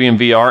watch a movie in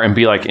VR and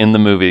be like in the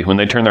movie. When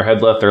they turn their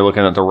head left, they're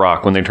looking at The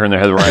Rock. When they turn their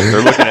head right,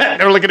 they're looking at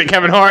they're looking at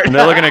Kevin Hart.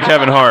 They're looking at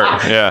Kevin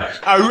Hart. Yeah.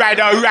 All right.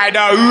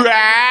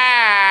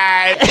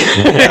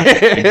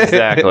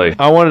 Exactly.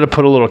 I wanted to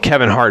put a little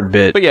Kevin Hart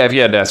bit. But yeah, if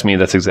you had to ask me,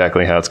 that's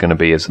exactly how it's going to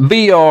be. It's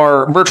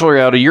VR, virtual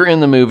reality. You're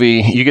in the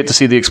movie. You get to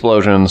see the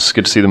explosions,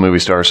 get to see the movie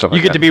stars, stuff like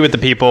that. You get to be with the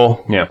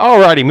people. Yeah.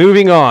 Alrighty,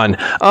 moving on.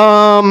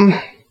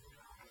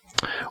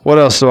 What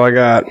else do I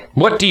got?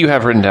 What do you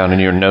have written down in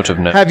your note of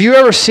notes? Have you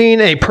ever seen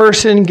a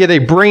person get a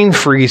brain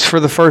freeze for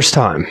the first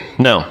time?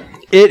 No.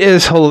 It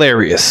is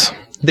hilarious.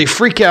 They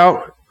freak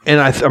out. And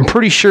I'm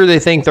pretty sure they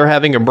think they're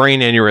having a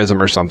brain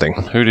aneurysm or something.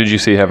 Who did you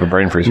see have a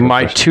brain freeze?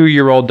 My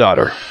 2-year-old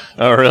daughter.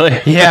 Oh, really?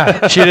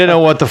 Yeah. She didn't know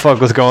what the fuck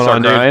was going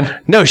on, dude. Crying?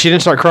 No, she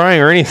didn't start crying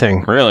or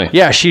anything. Really?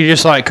 Yeah, she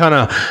just like kind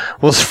of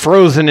was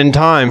frozen in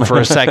time for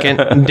a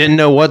second and didn't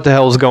know what the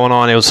hell was going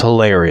on. It was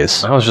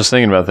hilarious. I was just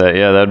thinking about that.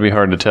 Yeah, that'd be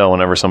hard to tell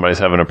whenever somebody's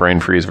having a brain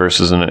freeze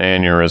versus an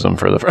aneurysm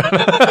for the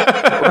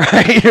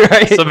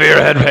right. Severe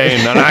head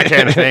pain, and I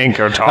can't think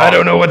or talk. I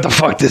don't know what the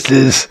fuck this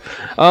is.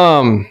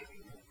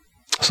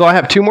 So I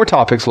have 2 more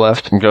topics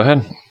left. Go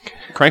ahead.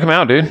 Crank them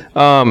out, dude.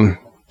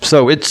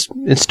 So it's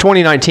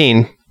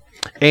 2019,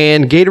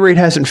 and Gatorade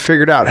hasn't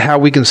figured out how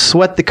we can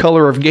sweat the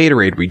color of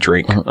Gatorade we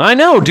drink. I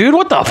know, dude.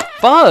 What the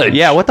fudge?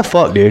 Yeah, what the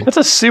fuck, dude? That's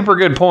a super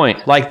good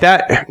point. Like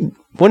that...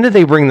 When did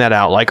they bring that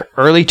out? Like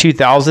early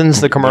 2000s,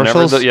 the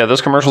commercials?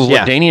 Those commercials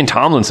what Danian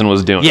Tomlinson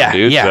was doing,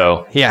 dude.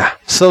 Yeah.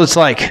 So it's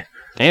like...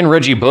 And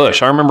Reggie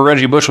Bush. I remember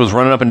Reggie Bush was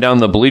running up and down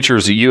the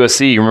bleachers at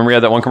USC. You remember he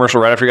had that one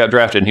commercial right after he got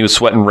drafted and he was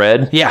sweating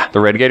red? Yeah.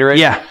 The red Gatorade?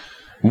 Yeah.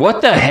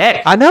 What the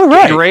heck? I know,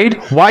 right?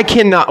 Gatorade? Why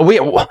cannot we?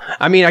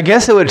 I mean, I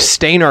guess it would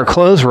stain our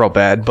clothes real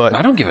bad, but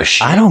I don't give a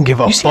shit. I don't give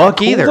a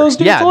fuck either. Those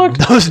dudes look?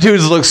 Those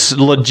dudes look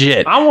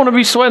legit. I want to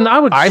be sweating. I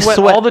would sweat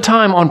all the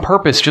time on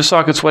purpose just so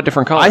I could sweat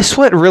different colors. I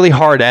sweat really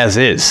hard as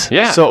is.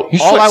 Yeah. So you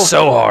sweat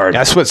so hard.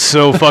 I sweat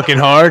so fucking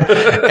hard.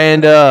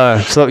 And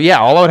so yeah,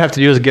 all I would have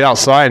to do is get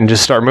outside and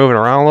just start moving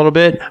around a little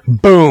bit.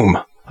 Boom.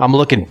 I'm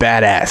looking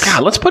badass.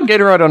 God, let's put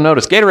Gatorade on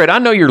notice. Gatorade, I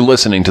know you're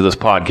listening to this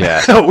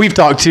podcast. We've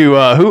talked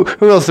to,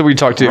 who else did we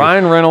talk to?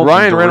 Ryan Reynolds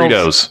and Doritos.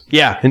 Reynolds.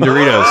 Yeah, and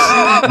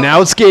Doritos. Now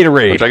it's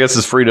Gatorade. Which I guess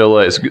is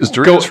Frito-Lay. Is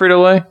Doritos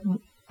Frito-Lay?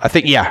 I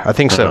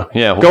think so.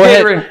 Yeah. Well, go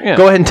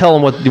ahead and tell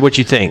them what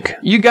you think.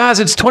 You guys,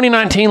 it's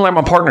 2019 like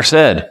my partner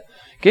said.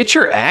 Get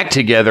your act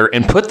together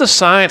and put the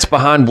science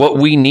behind what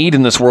we need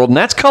in this world, and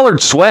that's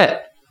colored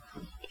sweat.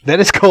 That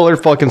is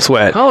colored fucking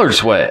sweat. Colored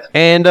sweat.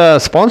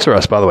 And sponsor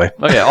us, by the way.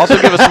 Oh, yeah. Also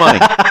give us money.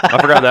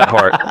 I forgot that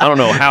part. I don't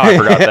know how I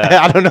forgot that.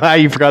 I don't know how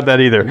you forgot that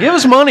either. Give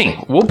us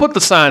money. We'll put the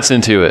science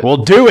into it.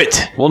 We'll do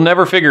it. We'll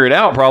never figure it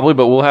out, probably,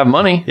 but we'll have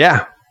money.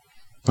 Yeah.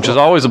 Which is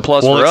always a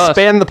plus for us. We'll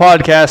expand the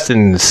podcast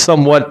and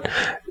somewhat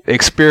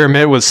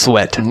experiment with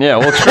sweat. Yeah,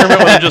 we'll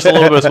experiment with just a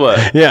little bit of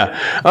sweat.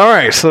 Yeah. All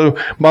right. So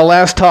my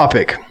last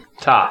topic.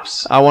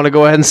 Tops. I want to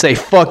go ahead and say,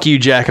 fuck you,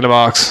 Jack in the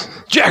Box.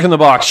 Jack in the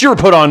Box, you're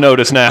put on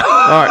notice now.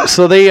 All right,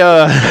 so they,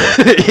 yeah,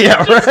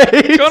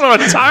 right? Going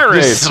on a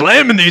tirade. Just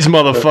slamming these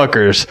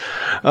motherfuckers.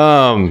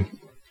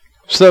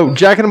 So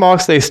Jack in the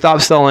Box, they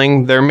stopped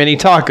selling their mini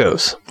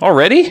tacos.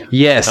 Already?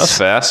 Yes. That's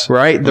fast.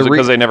 Right? Was it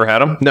because they never had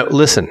them? No,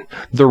 listen.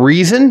 The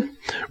reason,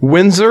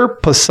 Windsor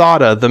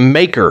Posada, the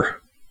maker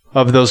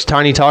of those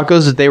tiny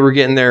tacos that they were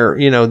getting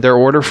their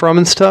order from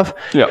and stuff,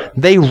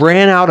 they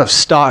ran out of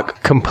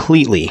stock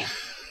completely.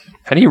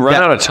 How do you run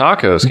out of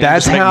tacos?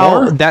 That's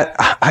how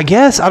I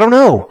guess, I don't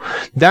know.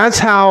 That's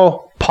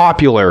how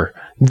popular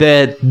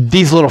that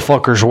these little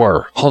fuckers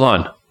were. Hold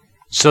on.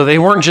 So they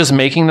weren't just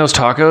making those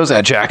tacos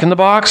at Jack in the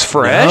Box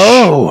fresh?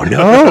 No.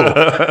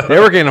 They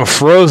were getting them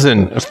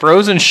frozen.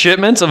 Frozen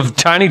shipments of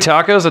tiny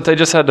tacos that they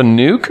just had to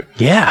nuke?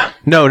 Yeah.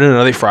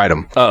 No. They fried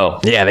them. Oh.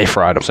 Yeah, they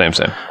fried them.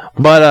 Same.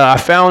 But I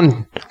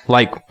found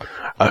like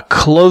a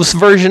close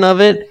version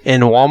of it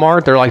in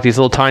Walmart. They're like these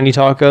little tiny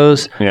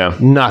tacos. Yeah.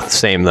 Not the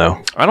same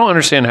though. I don't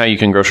understand how you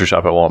can grocery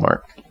shop at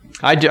Walmart.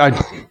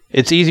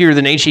 It's easier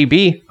than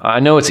H-E-B. I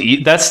know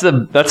that's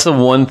the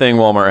one thing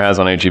Walmart has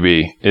on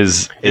H-E-B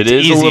is it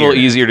is easier. A little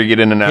easier to get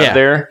in and out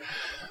there.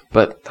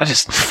 But I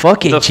just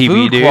fuck H-E-B, the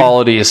food dude.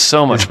 Quality is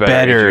so much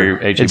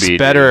better. H-E-B, it's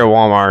better at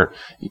Walmart.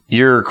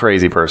 You're a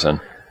crazy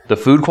person. The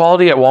food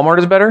quality at Walmart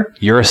is better?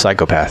 You're a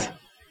psychopath.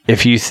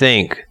 If you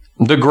think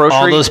the grocery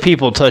all those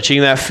people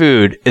touching that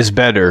food is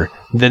better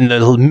than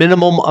the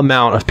minimum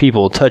amount of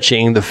people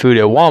touching the food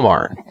at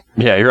Walmart.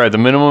 Yeah, you're right. The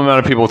minimum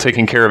amount of people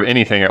taking care of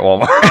anything at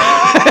Walmart.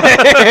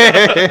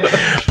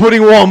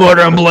 Putting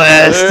Walmart on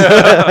blast.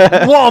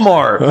 Yeah.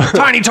 Walmart.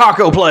 Tiny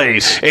taco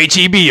place.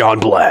 H-E-B on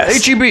blast.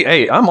 H-E-B.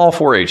 Hey, I'm all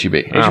for H-E-B.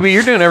 H-E-B,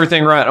 you're doing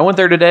everything right. I went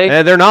there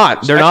today. They're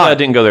not. I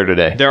didn't go there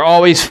today. They're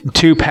always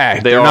too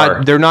packed.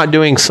 They're not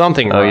doing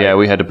something right. Oh, yeah.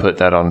 We had to put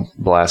that on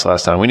blast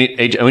last time. We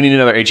need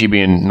another H-E-B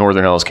in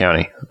Northern Ellis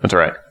County. That's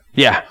right.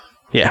 Yeah.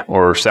 Yeah.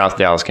 Or South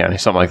Dallas County,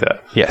 something like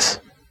that. Yes.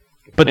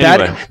 But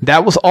anyway.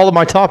 that was all of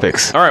my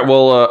topics. All right.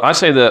 Well, I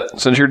say that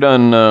since you're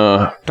done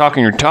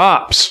talking your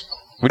tops,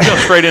 we jump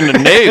straight into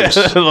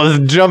news.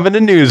 Let's jump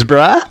into news,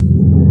 bruh.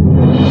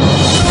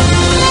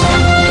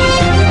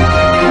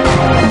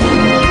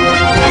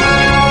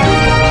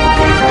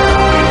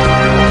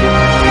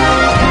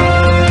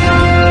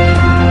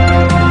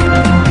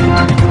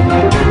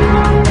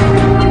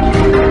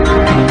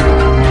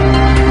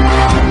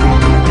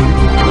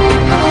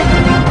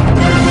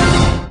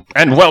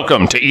 And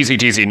welcome to Easy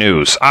Teasy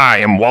News. I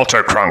am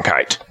Walter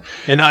Cronkite.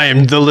 And I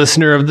am the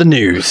listener of the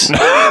news.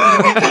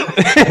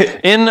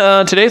 In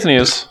today's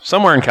news,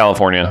 somewhere in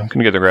California, I'm going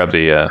to get to grab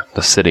the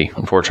city,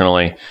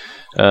 unfortunately.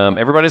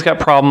 Everybody's got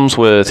problems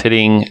with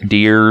hitting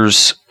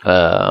deers,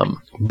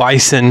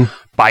 bison,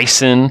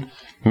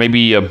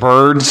 maybe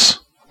birds.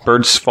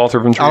 Birds fall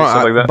through from trees,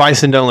 stuff like that.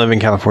 Bison don't live in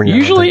California.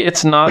 Usually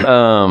it's not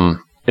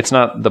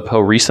the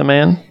Porisa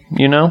man,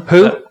 you know?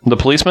 Who? The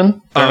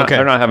policeman.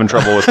 They're not having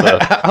trouble with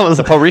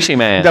the Porisa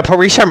man. The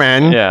Porisa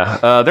man.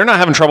 Yeah. They're not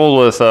having trouble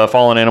with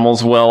fallen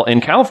animals. Well, in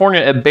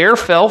California, a bear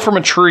fell from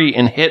a tree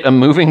and hit a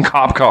moving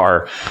cop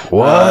car.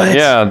 What?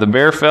 Yeah, the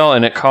bear fell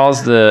and it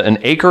caused an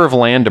acre of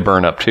land to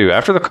burn up, too.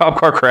 After the cop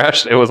car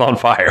crashed, it was on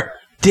fire.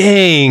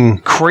 Dang.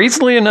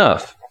 Crazily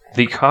enough,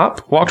 the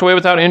cop walked away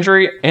without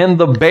injury, and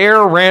the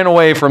bear ran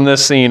away from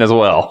this scene as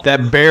well.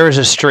 That bear is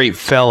a straight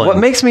felon. What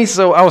makes me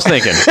I was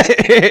thinking,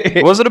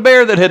 was it a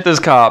bear that hit this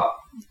cop,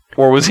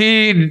 or was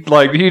he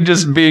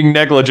just being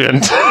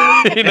negligent?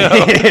 You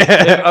know,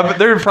 yeah.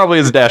 There probably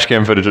is dash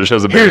cam footage that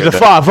shows a bear. Here's the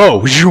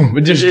 5-0.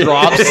 It just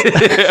drops.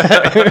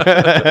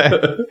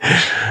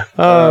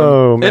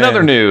 Oh, man. In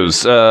other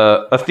news,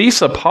 a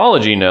thief's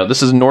apology note.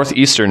 This is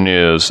Northeastern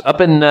news up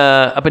in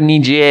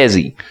New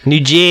Jersey.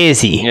 New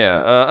Jersey.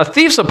 Yeah, a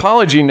thief's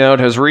apology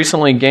note has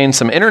recently gained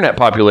some internet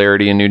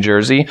popularity in New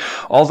Jersey.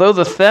 Although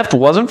the theft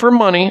wasn't for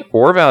money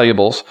or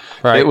valuables,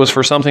 right. It was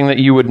for something that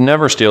you would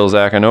never steal,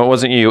 Zach. I know it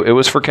wasn't you. It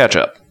was for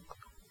ketchup.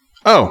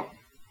 Oh.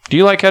 Do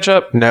you like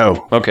ketchup?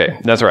 No. Okay,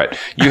 that's right.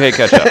 You hate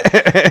ketchup.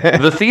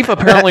 The thief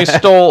apparently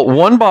stole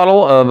one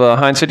bottle of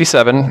Heinz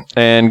 57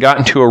 and got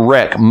into a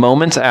wreck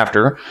moments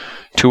after,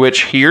 to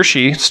which he or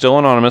she, still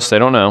anonymous, they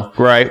don't know,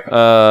 right?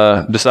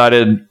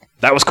 Decided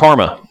that was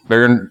karma.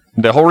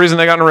 The whole reason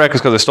they got in a wreck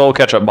is because they stole a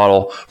ketchup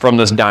bottle from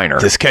this diner.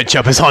 This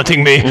ketchup is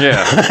haunting me.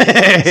 Yeah.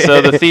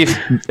 So the thief,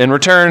 in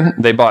return,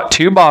 they bought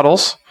 2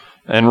 bottles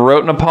and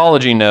wrote an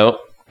apology note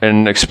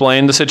and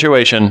explained the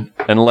situation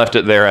and left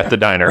it there at the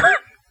diner.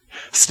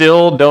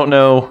 Still don't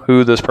know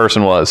who this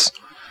person was,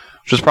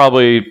 which is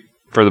probably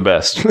for the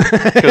best.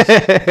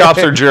 Because cops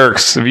are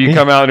jerks. If you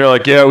come out and you're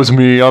like, yeah, it was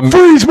me.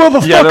 Freeze,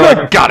 motherfucker. Yeah, they're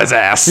like, got his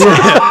ass.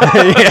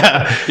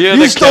 Yeah.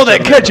 You stole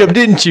that ketchup,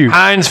 didn't you?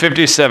 Heinz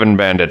 57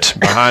 bandit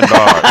behind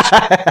bars.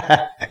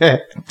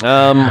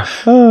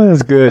 Oh,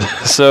 that's good.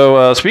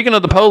 So speaking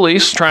of the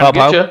police trying to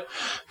get you,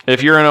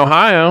 if you're in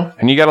Ohio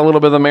and you got a little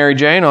bit of the Mary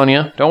Jane on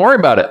you, don't worry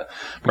about it.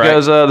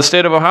 Because the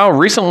state of Ohio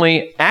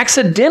recently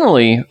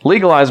accidentally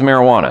legalized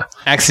marijuana.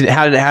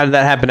 How did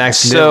that happen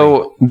accidentally?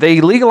 So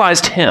they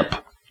legalized hemp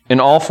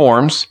in all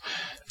forms.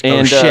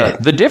 And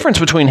the difference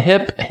between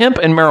hemp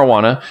and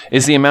marijuana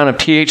is the amount of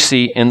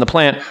THC in the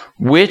plant,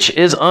 which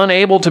is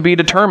unable to be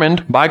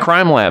determined by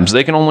crime labs.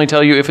 They can only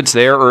tell you if it's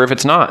there or if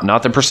it's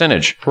not the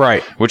percentage.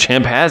 Right. Which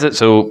hemp has it,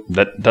 so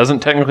that doesn't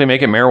technically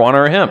make it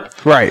marijuana or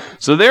hemp. Right.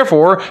 So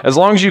therefore, as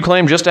long as you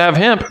claim just to have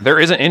hemp, there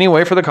isn't any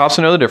way for the cops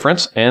to know the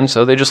difference, and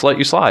so they just let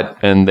you slide,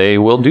 and they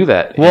will do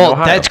that. Well,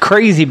 that's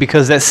crazy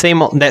because that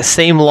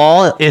same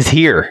law is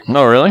here.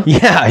 Oh, really?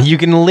 Yeah, you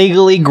can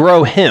legally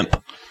grow hemp.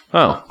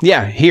 Oh.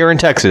 Yeah, here in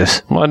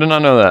Texas. Well, I did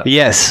not know that.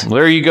 Yes. Well,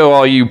 there you go,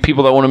 all you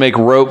people that want to make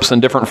ropes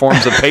and different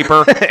forms of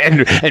paper.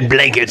 and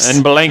blankets.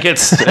 And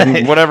blankets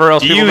and whatever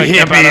else people make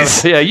hemp out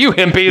of. Yeah, you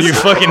hippies. You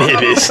fucking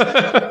hippies.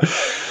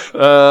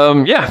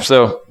 Yeah,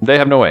 so they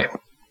have no way.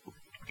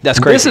 That's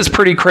crazy. This is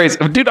pretty crazy.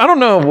 Dude, I don't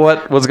know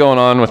what was going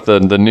on with the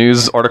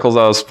news articles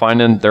I was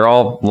finding. They're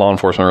all law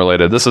enforcement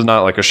related. This is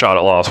not like a shot at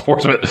law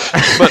enforcement.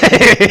 But,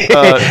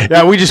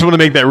 yeah, we just want to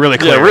make that really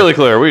clear. Yeah, really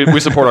clear. We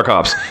support our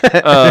cops.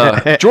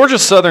 Georgia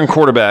Southern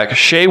quarterback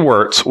Shea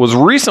Wertz was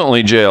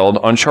recently jailed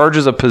on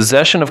charges of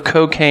possession of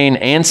cocaine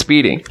and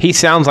speeding. He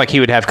sounds like he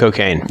would have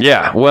cocaine.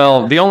 Yeah,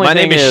 well, the only My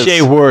thing name is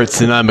Shea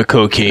Wertz, and I'm a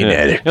cocaine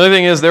addict. The only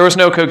thing is there was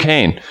no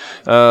cocaine.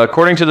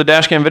 According to the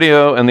dashcam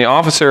video and the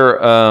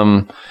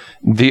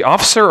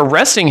officer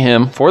arresting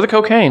him for the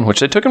cocaine, which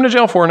they took him to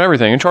jail for and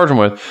everything and charged him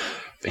with,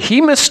 he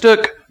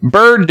mistook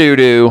bird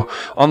doo-doo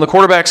on the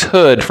quarterback's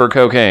hood for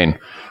cocaine,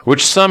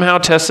 which somehow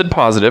tested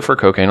positive for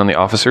cocaine on the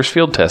officer's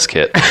field test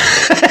kit.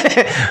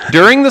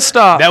 During the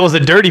stop... That was a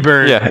dirty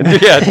bird. Yeah.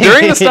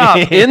 During the stop,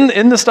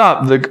 in the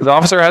stop, the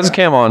officer has his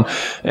cam on,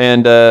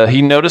 and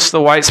he noticed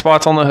the white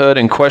spots on the hood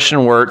and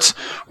questioned Wertz.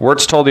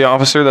 Wertz told the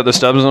officer that the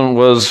substance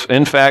was,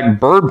 in fact,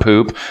 bird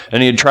poop,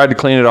 and he had tried to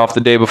clean it off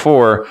the day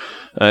before.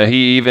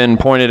 He even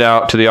pointed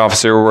out to the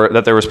officer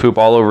that there was poop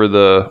all over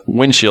the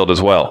windshield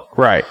as well.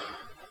 Right.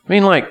 I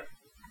mean, like,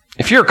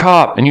 if you're a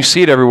cop and you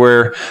see it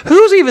everywhere,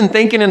 who's even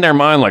thinking in their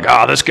mind like,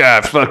 this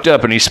guy fucked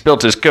up and he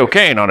spilt his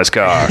cocaine on his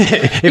car?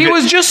 He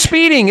was just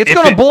speeding. It's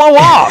going to blow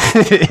off.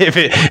 If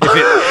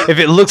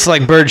it looks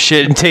like bird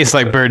shit and tastes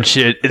like bird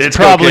shit, it's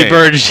probably cocaine.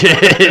 Bird shit.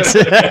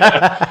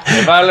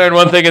 If I learned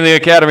one thing in the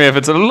academy, if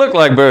it's a look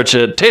like bird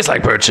shit, tastes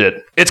like bird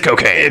shit, it's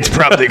cocaine. It's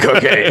probably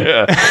cocaine.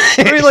 Yeah.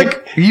 I mean,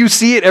 like, you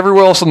see it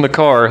everywhere else in the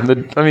car.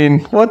 I mean,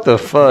 what the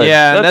fuck?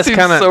 Yeah, that's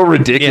kind of so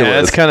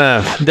ridiculous.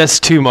 Yeah, that's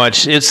too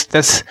much.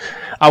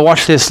 I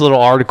watched this little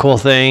article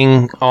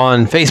thing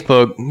on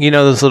Facebook. You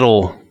know, those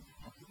little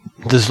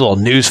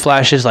news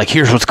flashes, like,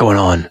 here's what's going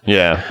on.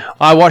 Yeah.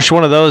 I watched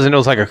one of those, and it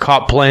was like a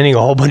cop planning a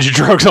whole bunch of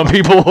drugs on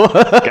people.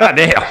 God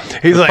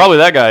damn. He's like, probably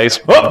that guy. He's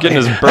getting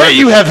his bird. Hey,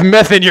 you have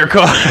meth in your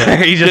car.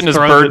 He's getting his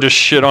bird to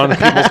shit on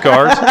people's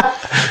cars.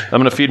 I'm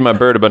going to feed my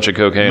bird a bunch of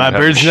cocaine. My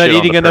bird's not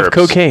eating enough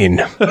cocaine.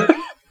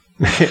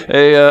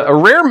 A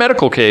rare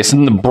medical case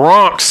in the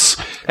Bronx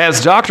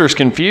has doctors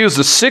confused.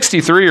 A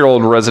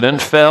 63-year-old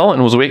resident fell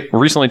and was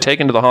recently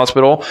taken to the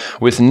hospital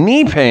with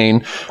knee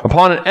pain.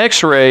 Upon an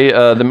x-ray,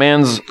 the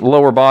man's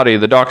lower body,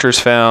 the doctors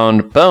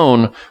found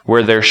bone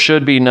where there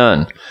should be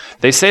none.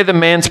 They say the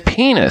man's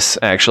penis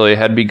actually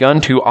had begun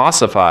to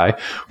ossify,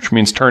 which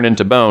means turn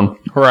into bone.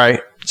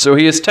 Right. So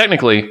he is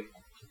technically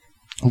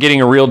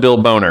getting a real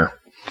deal boner.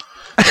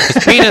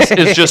 His penis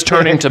is just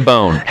turning to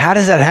bone. How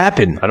does that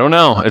happen? I don't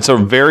know. It's a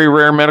very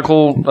rare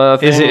medical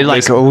thing. Is it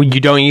like,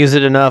 you don't use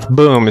it enough,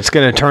 boom, it's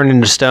going to turn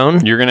into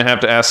stone? You're going to have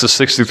to ask the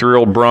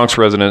 63-year-old Bronx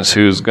resident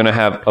who's going to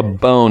have a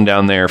bone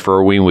down there for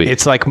a wee.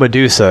 It's like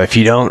Medusa. If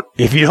you don't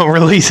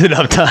release it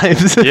enough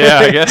times, yeah,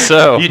 I guess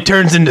so. It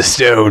turns into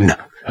stone.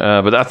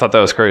 But I thought that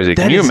was crazy.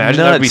 Can you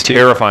imagine? That'd be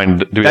terrifying.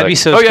 That'd be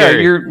so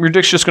scary. Yeah, your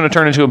dick's just going to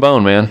turn into a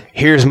bone, man.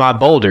 Here's my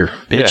boulder,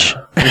 bitch.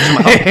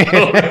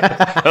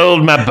 Yeah.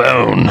 Hold my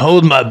bone.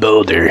 Hold my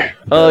boulder.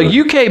 A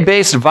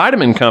UK-based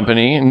vitamin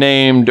company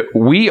named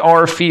We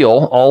Are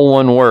Feel, all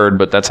one word,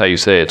 but that's how you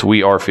say it. It's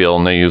We Are Feel,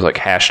 and they use like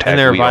hashtag. And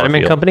they're a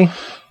vitamin company?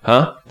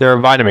 Huh? They're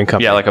a vitamin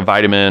company. Yeah, like a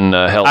vitamin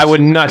health. I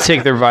would not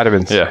take their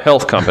vitamins. Yeah,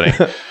 health company.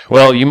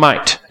 Well, you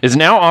might. Is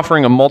now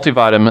offering a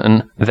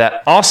multivitamin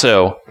that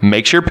also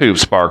makes your poop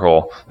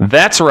sparkle.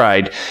 That's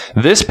right.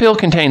 This pill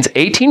contains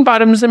 18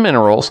 vitamins and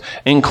minerals,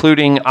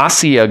 including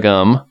ossia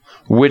gum,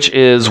 which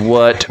is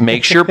what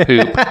makes your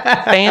poop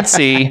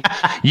fancy.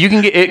 You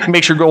can get it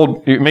makes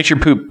your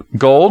poop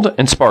gold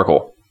and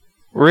sparkle.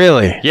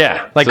 Really?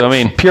 Yeah. Like, so, I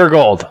mean, pure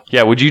gold.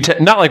 Yeah. Would you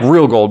not like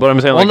real gold, but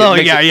I'm saying like. Well,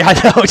 no, yeah, I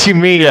know what you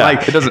mean. Yeah,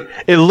 like,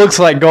 it looks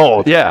like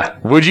gold. Yeah.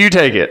 Would you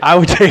take it? I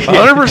would take it.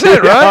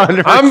 100%, right?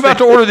 100%. I'm about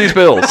to order these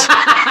pills.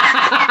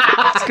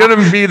 It's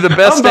going to be the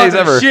best days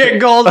ever. Shit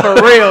gold for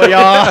real,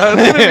 y'all.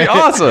 It's going to be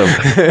awesome.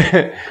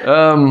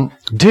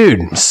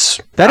 Dude,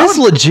 that is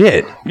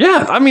legit.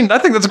 Yeah, I mean, I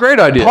think that's a great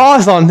idea.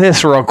 Pause on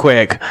this real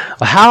quick.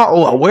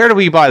 Where do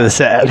we buy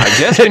this at? I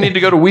guess we need to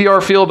go to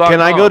wearefeel.com.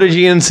 Can I go to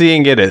GNC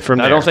and get it from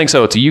there? I don't think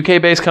so. It's a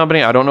UK-based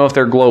company. I don't know if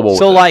they're global.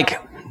 So, like,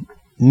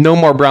 no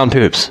more brown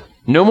poops.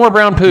 No more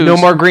brown poops. No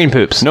more green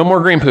poops. No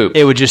more green poop.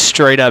 It would just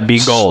straight up be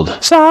gold.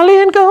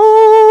 Solid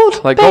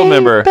gold. Like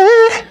Goldmember.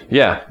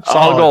 Yeah.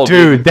 Solid gold.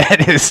 Dude,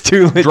 that is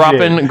too legit.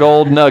 Dropping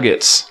gold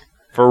nuggets.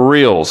 For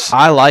reals.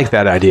 I like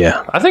that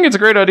idea. I think it's a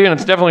great idea, and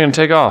it's definitely going to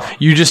take off.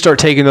 You just start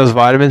taking those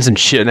vitamins and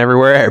shitting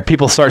everywhere.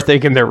 People start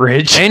thinking they're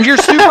rich. And you're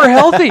super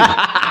healthy.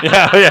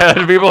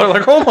 Yeah. People are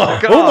like, oh,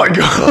 my God. Oh, my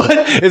God.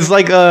 It's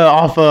like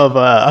off of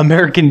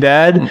American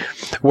Dad,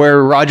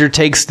 where Roger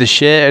takes the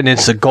shit, and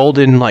it's a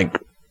golden, like,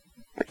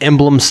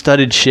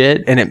 emblem-studded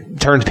shit, and it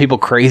turns people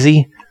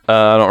crazy.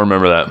 I don't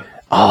remember that.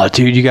 Oh,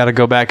 dude, you got to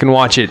go back and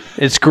watch it.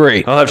 It's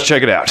great. I'll have to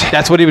check it out.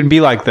 That's what it would be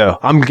like, though.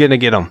 I'm going to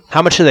get them.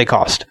 How much do they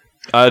cost?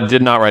 I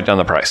did not write down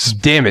the price.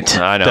 Damn it.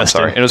 I know,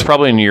 sorry. It was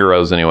probably in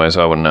euros anyway,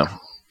 so I wouldn't know.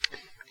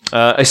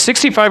 A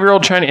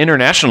 65-year-old Chinese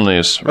international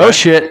news. Right? Oh,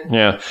 shit.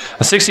 Yeah.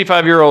 A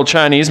 65-year-old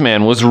Chinese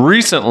man was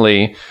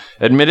recently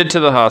admitted to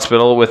the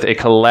hospital with a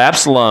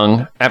collapsed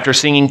lung after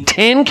singing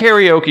 10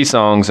 karaoke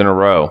songs in a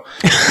row.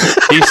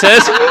 He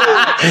says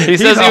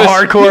he's a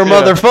hardcore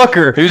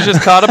motherfucker. He was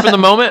just caught up in the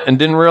moment and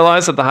didn't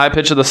realize that the high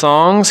pitch of the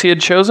songs he had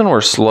chosen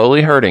were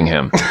slowly hurting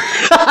him.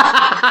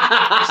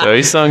 So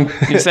he sang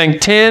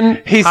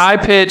 10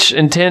 high-pitched,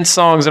 intense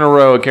songs in a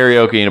row at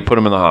karaoke, and it put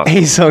him in the hospital.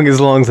 He sung his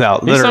lungs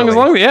out, literally. He sung his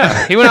lungs,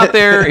 yeah. He went out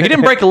there. He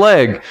didn't break a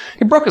leg.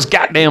 He broke his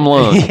goddamn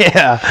lung.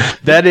 Yeah,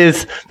 that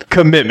is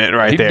commitment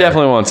right there. He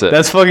definitely wants it.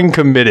 That's fucking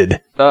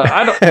committed.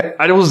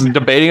 I was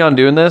debating on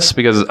doing this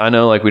because I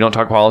know, like, we don't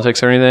talk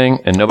politics or anything,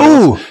 and nobody.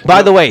 Ooh,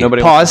 by the way,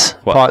 pause.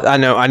 Pause. I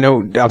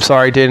know. I'm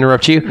sorry to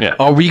interrupt you. Yeah.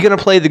 Are we going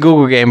to play the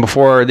Google game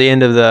before the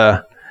end of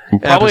the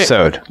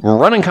episode? We're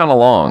running kind of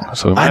long,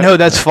 so I know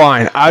that's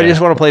fine. I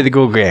just want to play the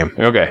Google game.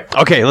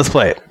 Okay, let's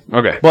play it.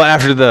 Okay. Well,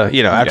 after the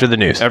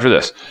news. After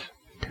this.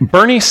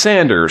 Bernie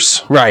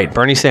Sanders. Right,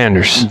 Bernie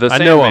Sanders. I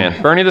know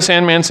him. Bernie the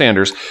Sandman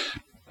Sanders.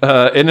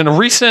 In a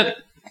recent,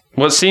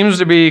 what seems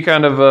to be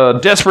kind of a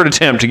desperate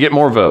attempt to get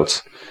more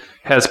votes,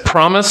 has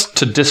promised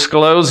to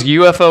disclose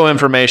UFO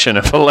information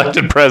if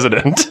elected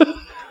president.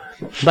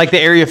 Like the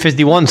Area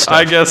 51 stuff.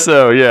 I guess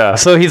so, yeah.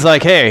 So he's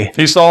like, hey.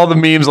 He saw the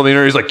memes on the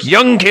internet. He's like,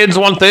 young kids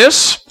want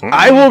this.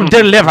 I will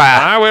deliver.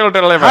 I will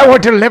deliver. I will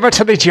deliver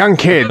to these young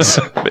kids.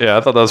 Yeah,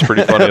 I thought that was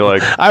pretty funny.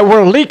 Like, I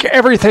will leak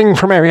everything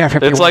from Area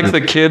 51. It's like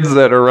the kids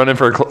that are running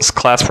for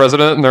class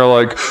president, and they're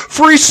like,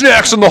 free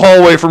snacks in the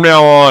hallway from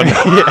now on.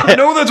 I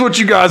know that's what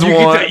you guys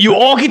want. You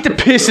all get to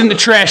piss in the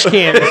trash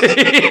can.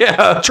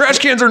 Yeah, trash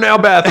cans are now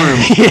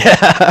bathrooms.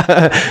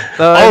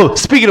 Yeah.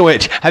 Speaking of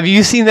which, have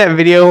you seen that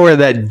video where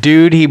that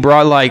dude, he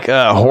brought like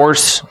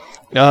horse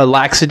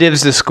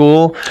laxatives to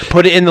school,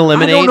 put it in the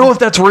lemonade? I don't know if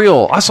that's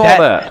real. I saw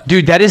that.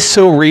 Dude, that is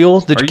so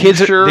real. The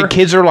sure?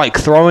 kids are like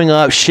throwing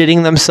up,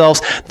 shitting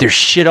themselves. There's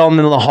shit on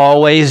them in the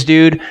hallways,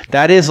 dude.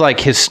 That is like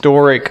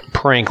historic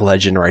prank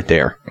legend right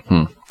there.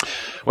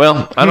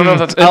 Well, I don't know if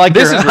that's...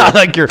 I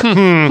like your...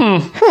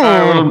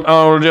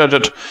 I will judge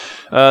it.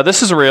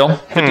 This is real.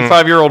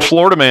 55-year-old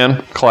Florida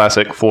man.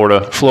 Classic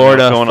Florida.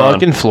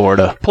 Fucking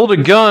Florida. Pulled a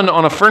gun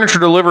on a furniture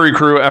delivery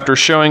crew after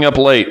showing up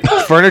late.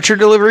 Furniture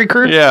delivery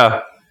crew?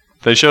 Yeah.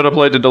 They showed up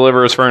late to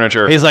deliver his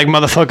furniture. He's like,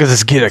 motherfuckers,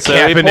 let's get a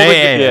cap in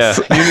their ass.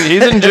 Yeah.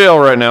 He's in jail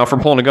right now for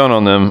pulling a gun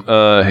on them.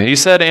 He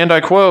said, and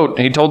I quote,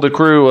 he told the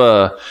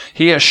crew,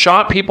 he has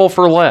shot people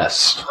for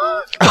less.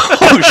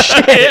 Oh,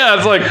 shit. Yeah,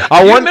 it's like,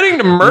 are you admitting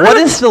to murder? What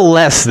is the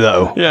less,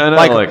 though? Yeah,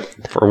 I know,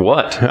 like for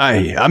what?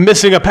 I'm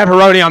missing a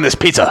pepperoni on this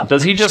pizza.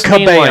 Does he just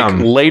mean like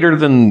later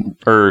than,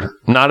 or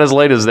not as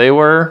late as they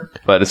were,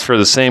 but it's for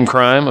the same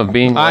crime of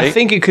being late? I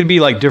think it could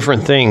be like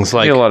different things.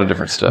 Like a lot of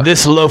different stuff.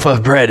 This loaf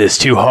of bread is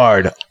too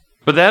hard.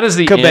 But that is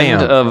the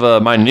end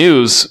of my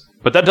news.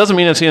 But that doesn't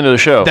mean it's the end of the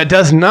show. That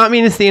does not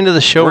mean it's the end of the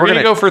show. We're going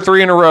to go for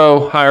 3 in a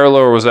row. Higher or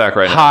lower with Zach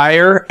right now?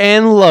 Higher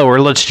and lower.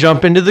 Let's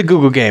jump into the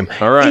Google game.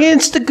 All right.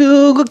 It's the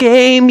Google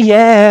game,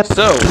 yeah.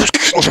 So.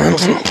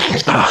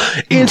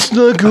 It's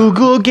the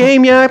Google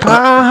game, yeah.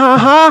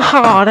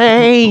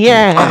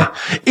 Yeah.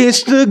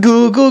 It's the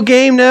Google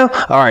game now.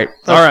 All right.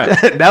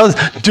 That was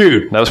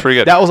pretty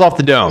good. That was off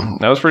the dome.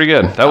 That was pretty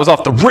good. That was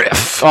off the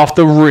riff. Off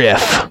the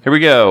riff. Here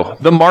we go.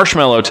 The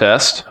marshmallow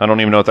test. I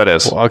don't even know what that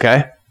is.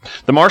 Okay.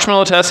 The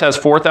marshmallow test has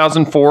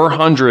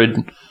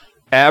 4,400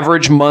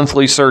 average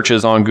monthly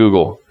searches on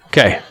Google.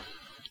 Okay.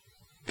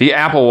 The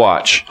Apple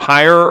Watch,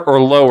 higher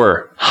or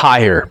lower?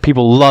 Higher.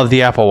 People love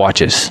the Apple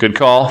Watches. Good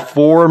call.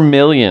 4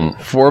 million.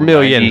 4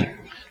 million.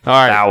 All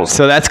right.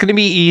 So that's going to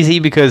be easy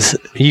because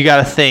you got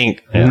to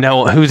think,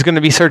 no, who's going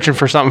to be searching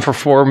for something for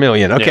 4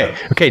 million? Okay.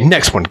 Yeah. Okay.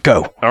 Next one.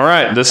 Go. All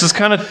right. This is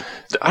kind of,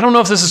 I don't know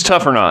if this is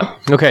tough or not.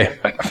 Okay.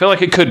 I feel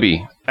like it could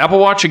be. Apple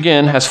Watch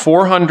again has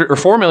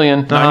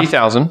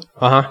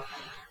 4,090,000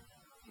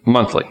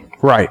 monthly.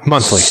 Right.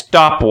 Monthly.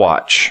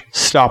 Stopwatch.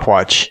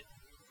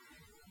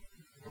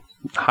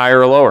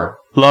 Higher or lower?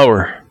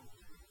 Lower.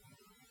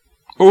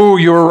 Ooh,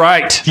 you were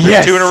right.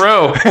 Yes. 2 in a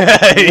row.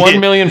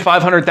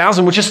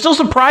 1,500,000, which is still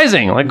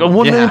surprising. Like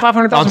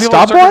 1,500,000 people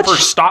stopwatch? for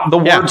the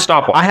word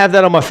stopwatch. I have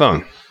that on my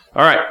phone.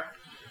 All right.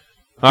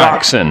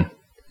 Dachshund,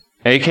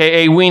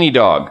 a.k.a. Weenie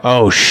Dog.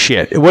 Oh,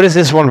 shit. What is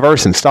this one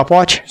version?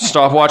 Stopwatch?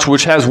 Stopwatch,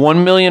 which has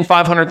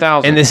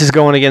 1,500,000. And this is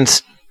going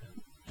against?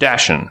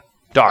 Dachshund.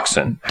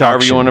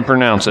 However you want to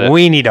pronounce it.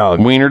 Weenie Dog.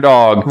 Wiener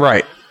Dog.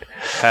 Right.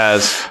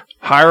 Has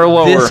higher or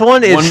lower? This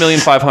one is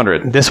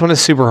 1,500,000. This one is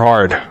super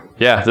hard.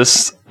 Yeah,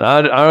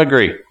 I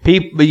agree.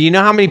 But you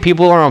know how many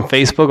people are on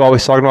Facebook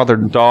always talking about their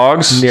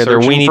dogs? Yeah, their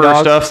weenie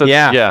dogs? Stuff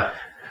yeah.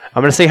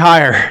 I'm going to say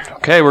higher.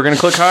 Okay, we're going to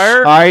click higher.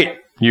 All right.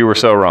 You were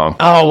so wrong.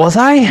 Oh, was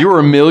I? You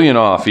were 1 million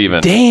off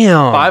even.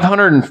 Damn.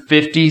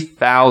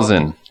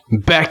 550,000.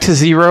 Back to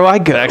zero I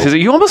go.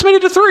 You almost made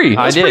it to 3.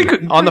 I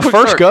did. On the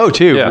first go,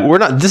 too.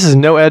 Yeah. This is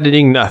no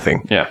editing,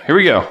 nothing. Yeah, here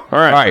we go. All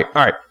right.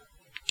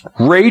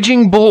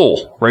 Raging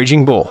Bull.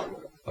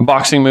 A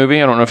boxing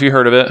movie. I don't know if you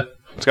heard of it.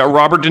 It's got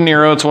Robert De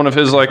Niro. It's one of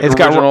his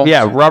original.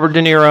 Robert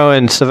De Niro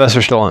and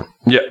Sylvester Stallone.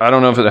 Yeah, I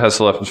don't know if it has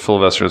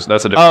Sylvester.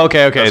 That's a different. Oh,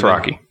 okay. That's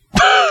Rocky.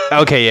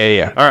 Okay,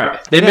 yeah. All right.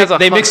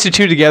 They mixed the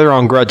two together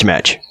on Grudge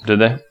Match. Did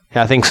they?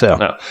 Yeah, I think so.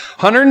 No.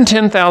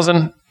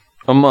 110,000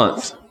 a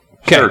month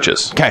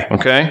searches.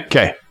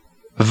 Okay.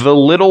 The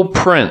Little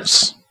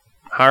Prince.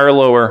 Higher or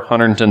lower,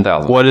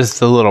 110,000. What is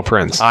The Little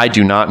Prince? I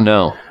do not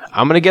know.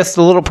 I'm going to guess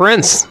The Little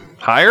Prince.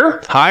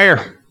 Higher?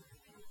 Higher.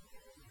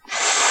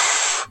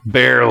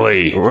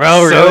 Barely.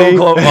 Well, really? So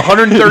close.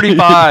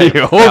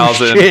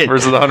 135,000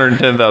 versus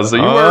 110,000. So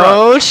you were right.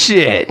 Oh,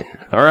 shit.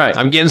 All right.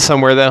 I'm getting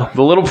somewhere, though.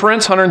 The Little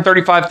Prince,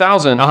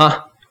 135,000.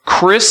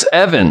 Chris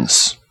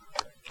Evans.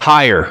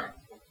 Higher.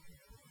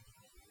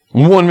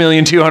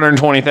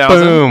 1,220,000.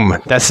 Boom.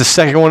 That's the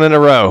second one in a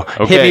row.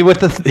 Okay. Hit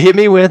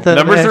me with the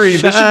number 3.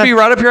 This should be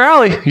right up your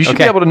alley. You should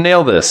be able to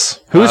nail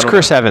this. Who's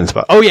Chris Evans?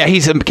 Oh, yeah.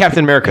 He's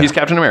Captain America. He's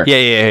Captain America.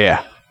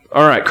 Yeah.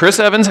 All right. Chris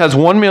Evans has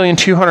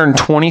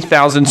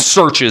 1,220,000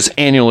 searches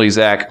annually,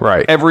 Zach.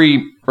 Right.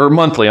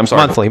 Monthly. I'm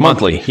sorry.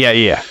 Monthly.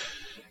 Yeah.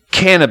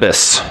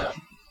 Cannabis.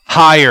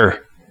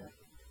 Higher.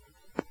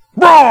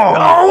 Wrong.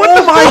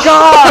 Oh my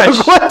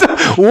gosh.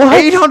 What?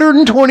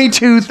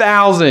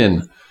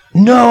 822,000.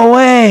 No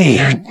way.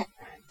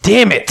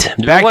 Damn it.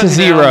 You're back to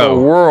zero.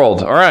 The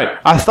world. All right.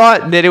 I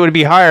thought that it would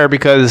be higher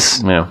because,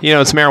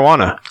 it's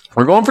marijuana.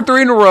 We're going for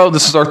 3 in a row.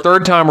 This is our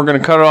 3rd time. We're going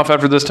to cut it off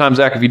after this time,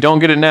 Zach. If you don't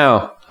get it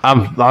now,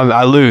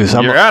 I lose.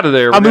 You're out of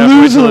there. We're going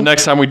to wait until the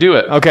next time we do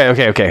it.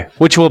 Okay.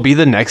 Which will be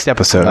the next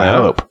episode, I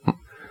hope.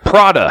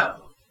 Prada.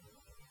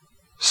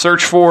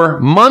 Search for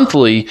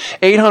monthly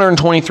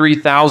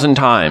 823,000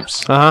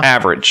 times.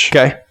 Average.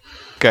 Okay.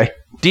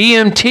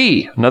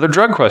 DMT. Another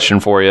drug question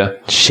for you.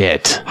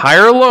 Shit.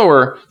 Higher or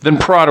lower than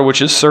Prada,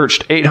 which is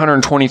searched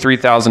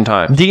 823,000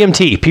 times.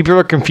 DMT. People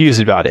are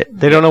confused about it.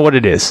 They don't know what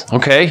it is.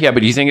 Okay. Yeah,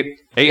 but do you think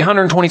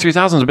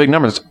 823,000 is a big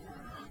number? It's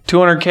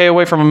 200K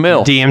away from a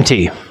mil.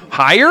 DMT.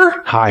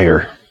 Higher?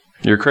 Higher.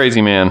 You're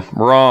crazy, man.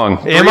 Wrong.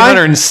 Am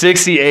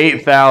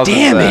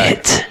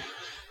 368,000.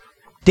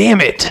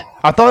 Damn it.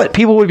 I thought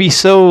people would be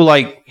so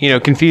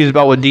confused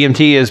about what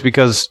DMT is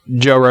because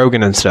Joe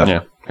Rogan and stuff.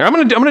 Yeah. I'm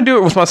gonna do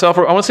it with myself.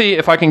 I want to see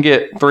if I can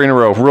get 3 in a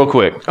row real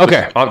quick.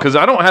 Okay. Because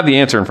I don't have the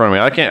answer in front of me.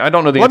 I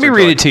don't know the answer. Let me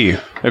read it to you.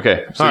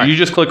 Okay. So you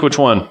just click which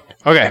one.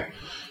 Okay.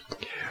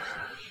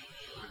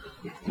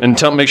 And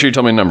make sure you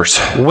tell me the numbers.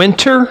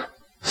 Winter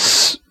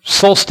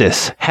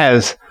solstice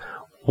has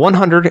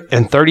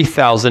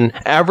 130,000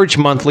 average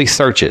monthly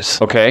searches.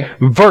 Okay.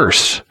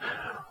 Verse.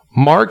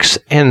 Marks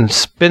and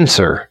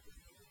Spencer.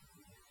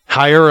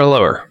 Higher or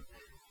lower?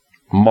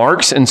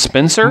 Marks and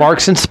Spencer?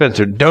 Marks and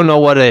Spencer. Don't know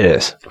what it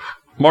is.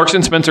 Marks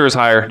and Spencer is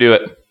higher. Do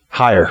it.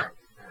 Higher.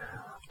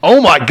 Oh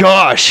my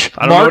gosh.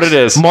 I don't know what it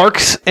is.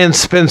 Marks and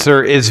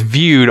Spencer is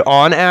viewed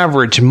on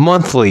average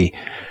monthly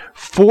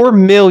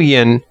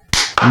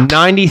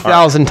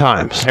 4,090,000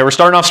 times. Hey, we're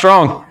starting off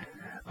strong.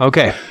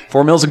 Okay.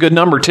 4 mil's a good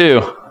number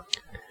too.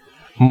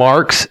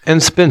 Marks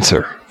and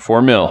Spencer.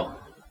 4 mil.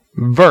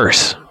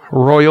 Verse.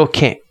 Royal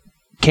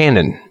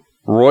Canin.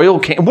 Royal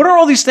Canin. What are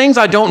all these things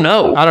I don't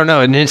know? I don't know.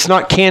 And it's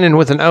not Canon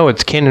with an O.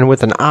 It's Canon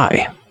with an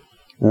I.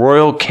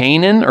 Royal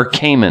Canin or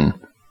Cayman?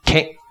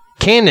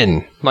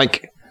 Canon.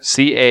 Like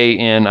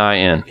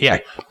Canin. Yeah.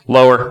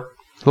 Lower.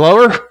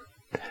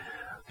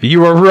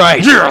 You were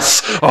right.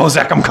 Yes. Oh,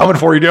 Zach, I'm coming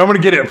for you, dude. I'm going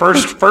to get it.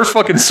 First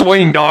fucking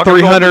swing, dog.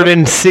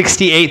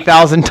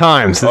 368,000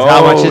 times is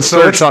how much it's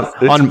searched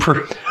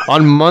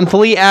on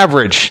monthly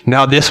average.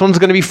 Now, this one's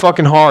going to be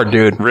fucking hard,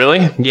 dude.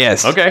 Really?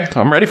 Yes. Okay.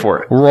 I'm ready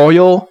for it.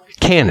 Royal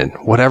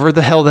Canin. Whatever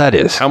the hell that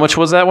is. How much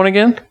was that one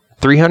again?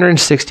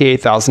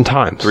 368,000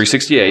 times.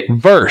 368.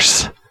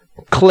 Verse.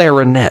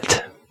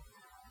 Clarinet.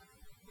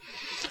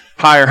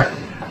 Higher.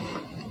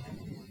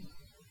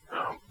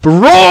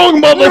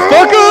 Wrong,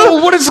 motherfucker! No,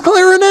 what is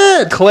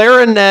clarinet?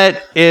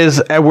 Clarinet is,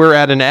 we're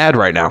at an ad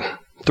right now.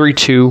 3,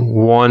 2,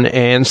 1,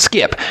 and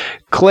skip.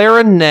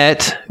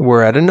 Clarinet,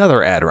 we're at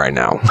another ad right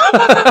now.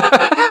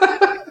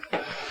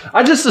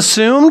 I just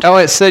assumed. Oh,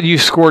 it said you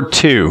scored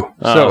 2.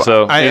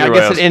 So I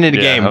guess it ended the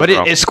game. But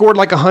it scored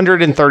like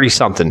 130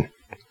 something.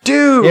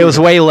 Dude. It was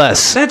way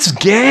less. That's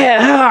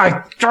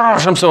gas.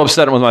 Gosh, I'm so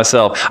upset with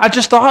myself. I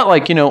just thought,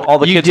 all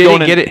the kids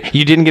going in.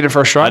 You didn't get it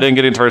first try? I didn't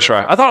get it first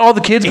try. I thought all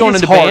the kids going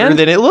into band. It's harder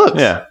than it looks.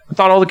 Yeah. I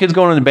thought all the kids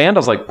going into band, I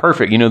was like,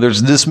 perfect.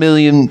 There's this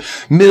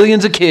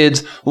millions of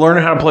kids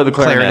learning how to play the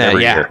clarinet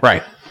every year.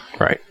 Right.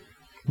 But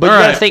you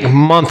got to think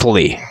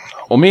monthly.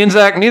 Well, me and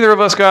Zach, neither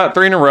of us got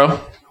 3 in a row.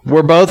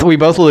 We both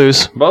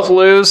lose. Both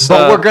lose.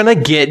 But we're going to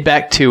get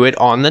back to it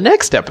on the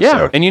next episode.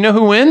 Yeah. And you know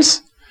who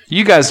wins?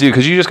 You guys do,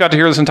 because you just got to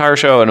hear this entire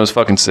show, and it was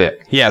fucking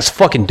sick. Yeah, it's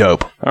fucking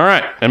dope. All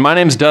right. And my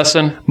name's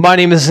Dustin. My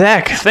name is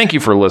Zach. Thank you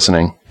for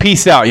listening.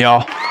 Peace out,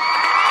 y'all.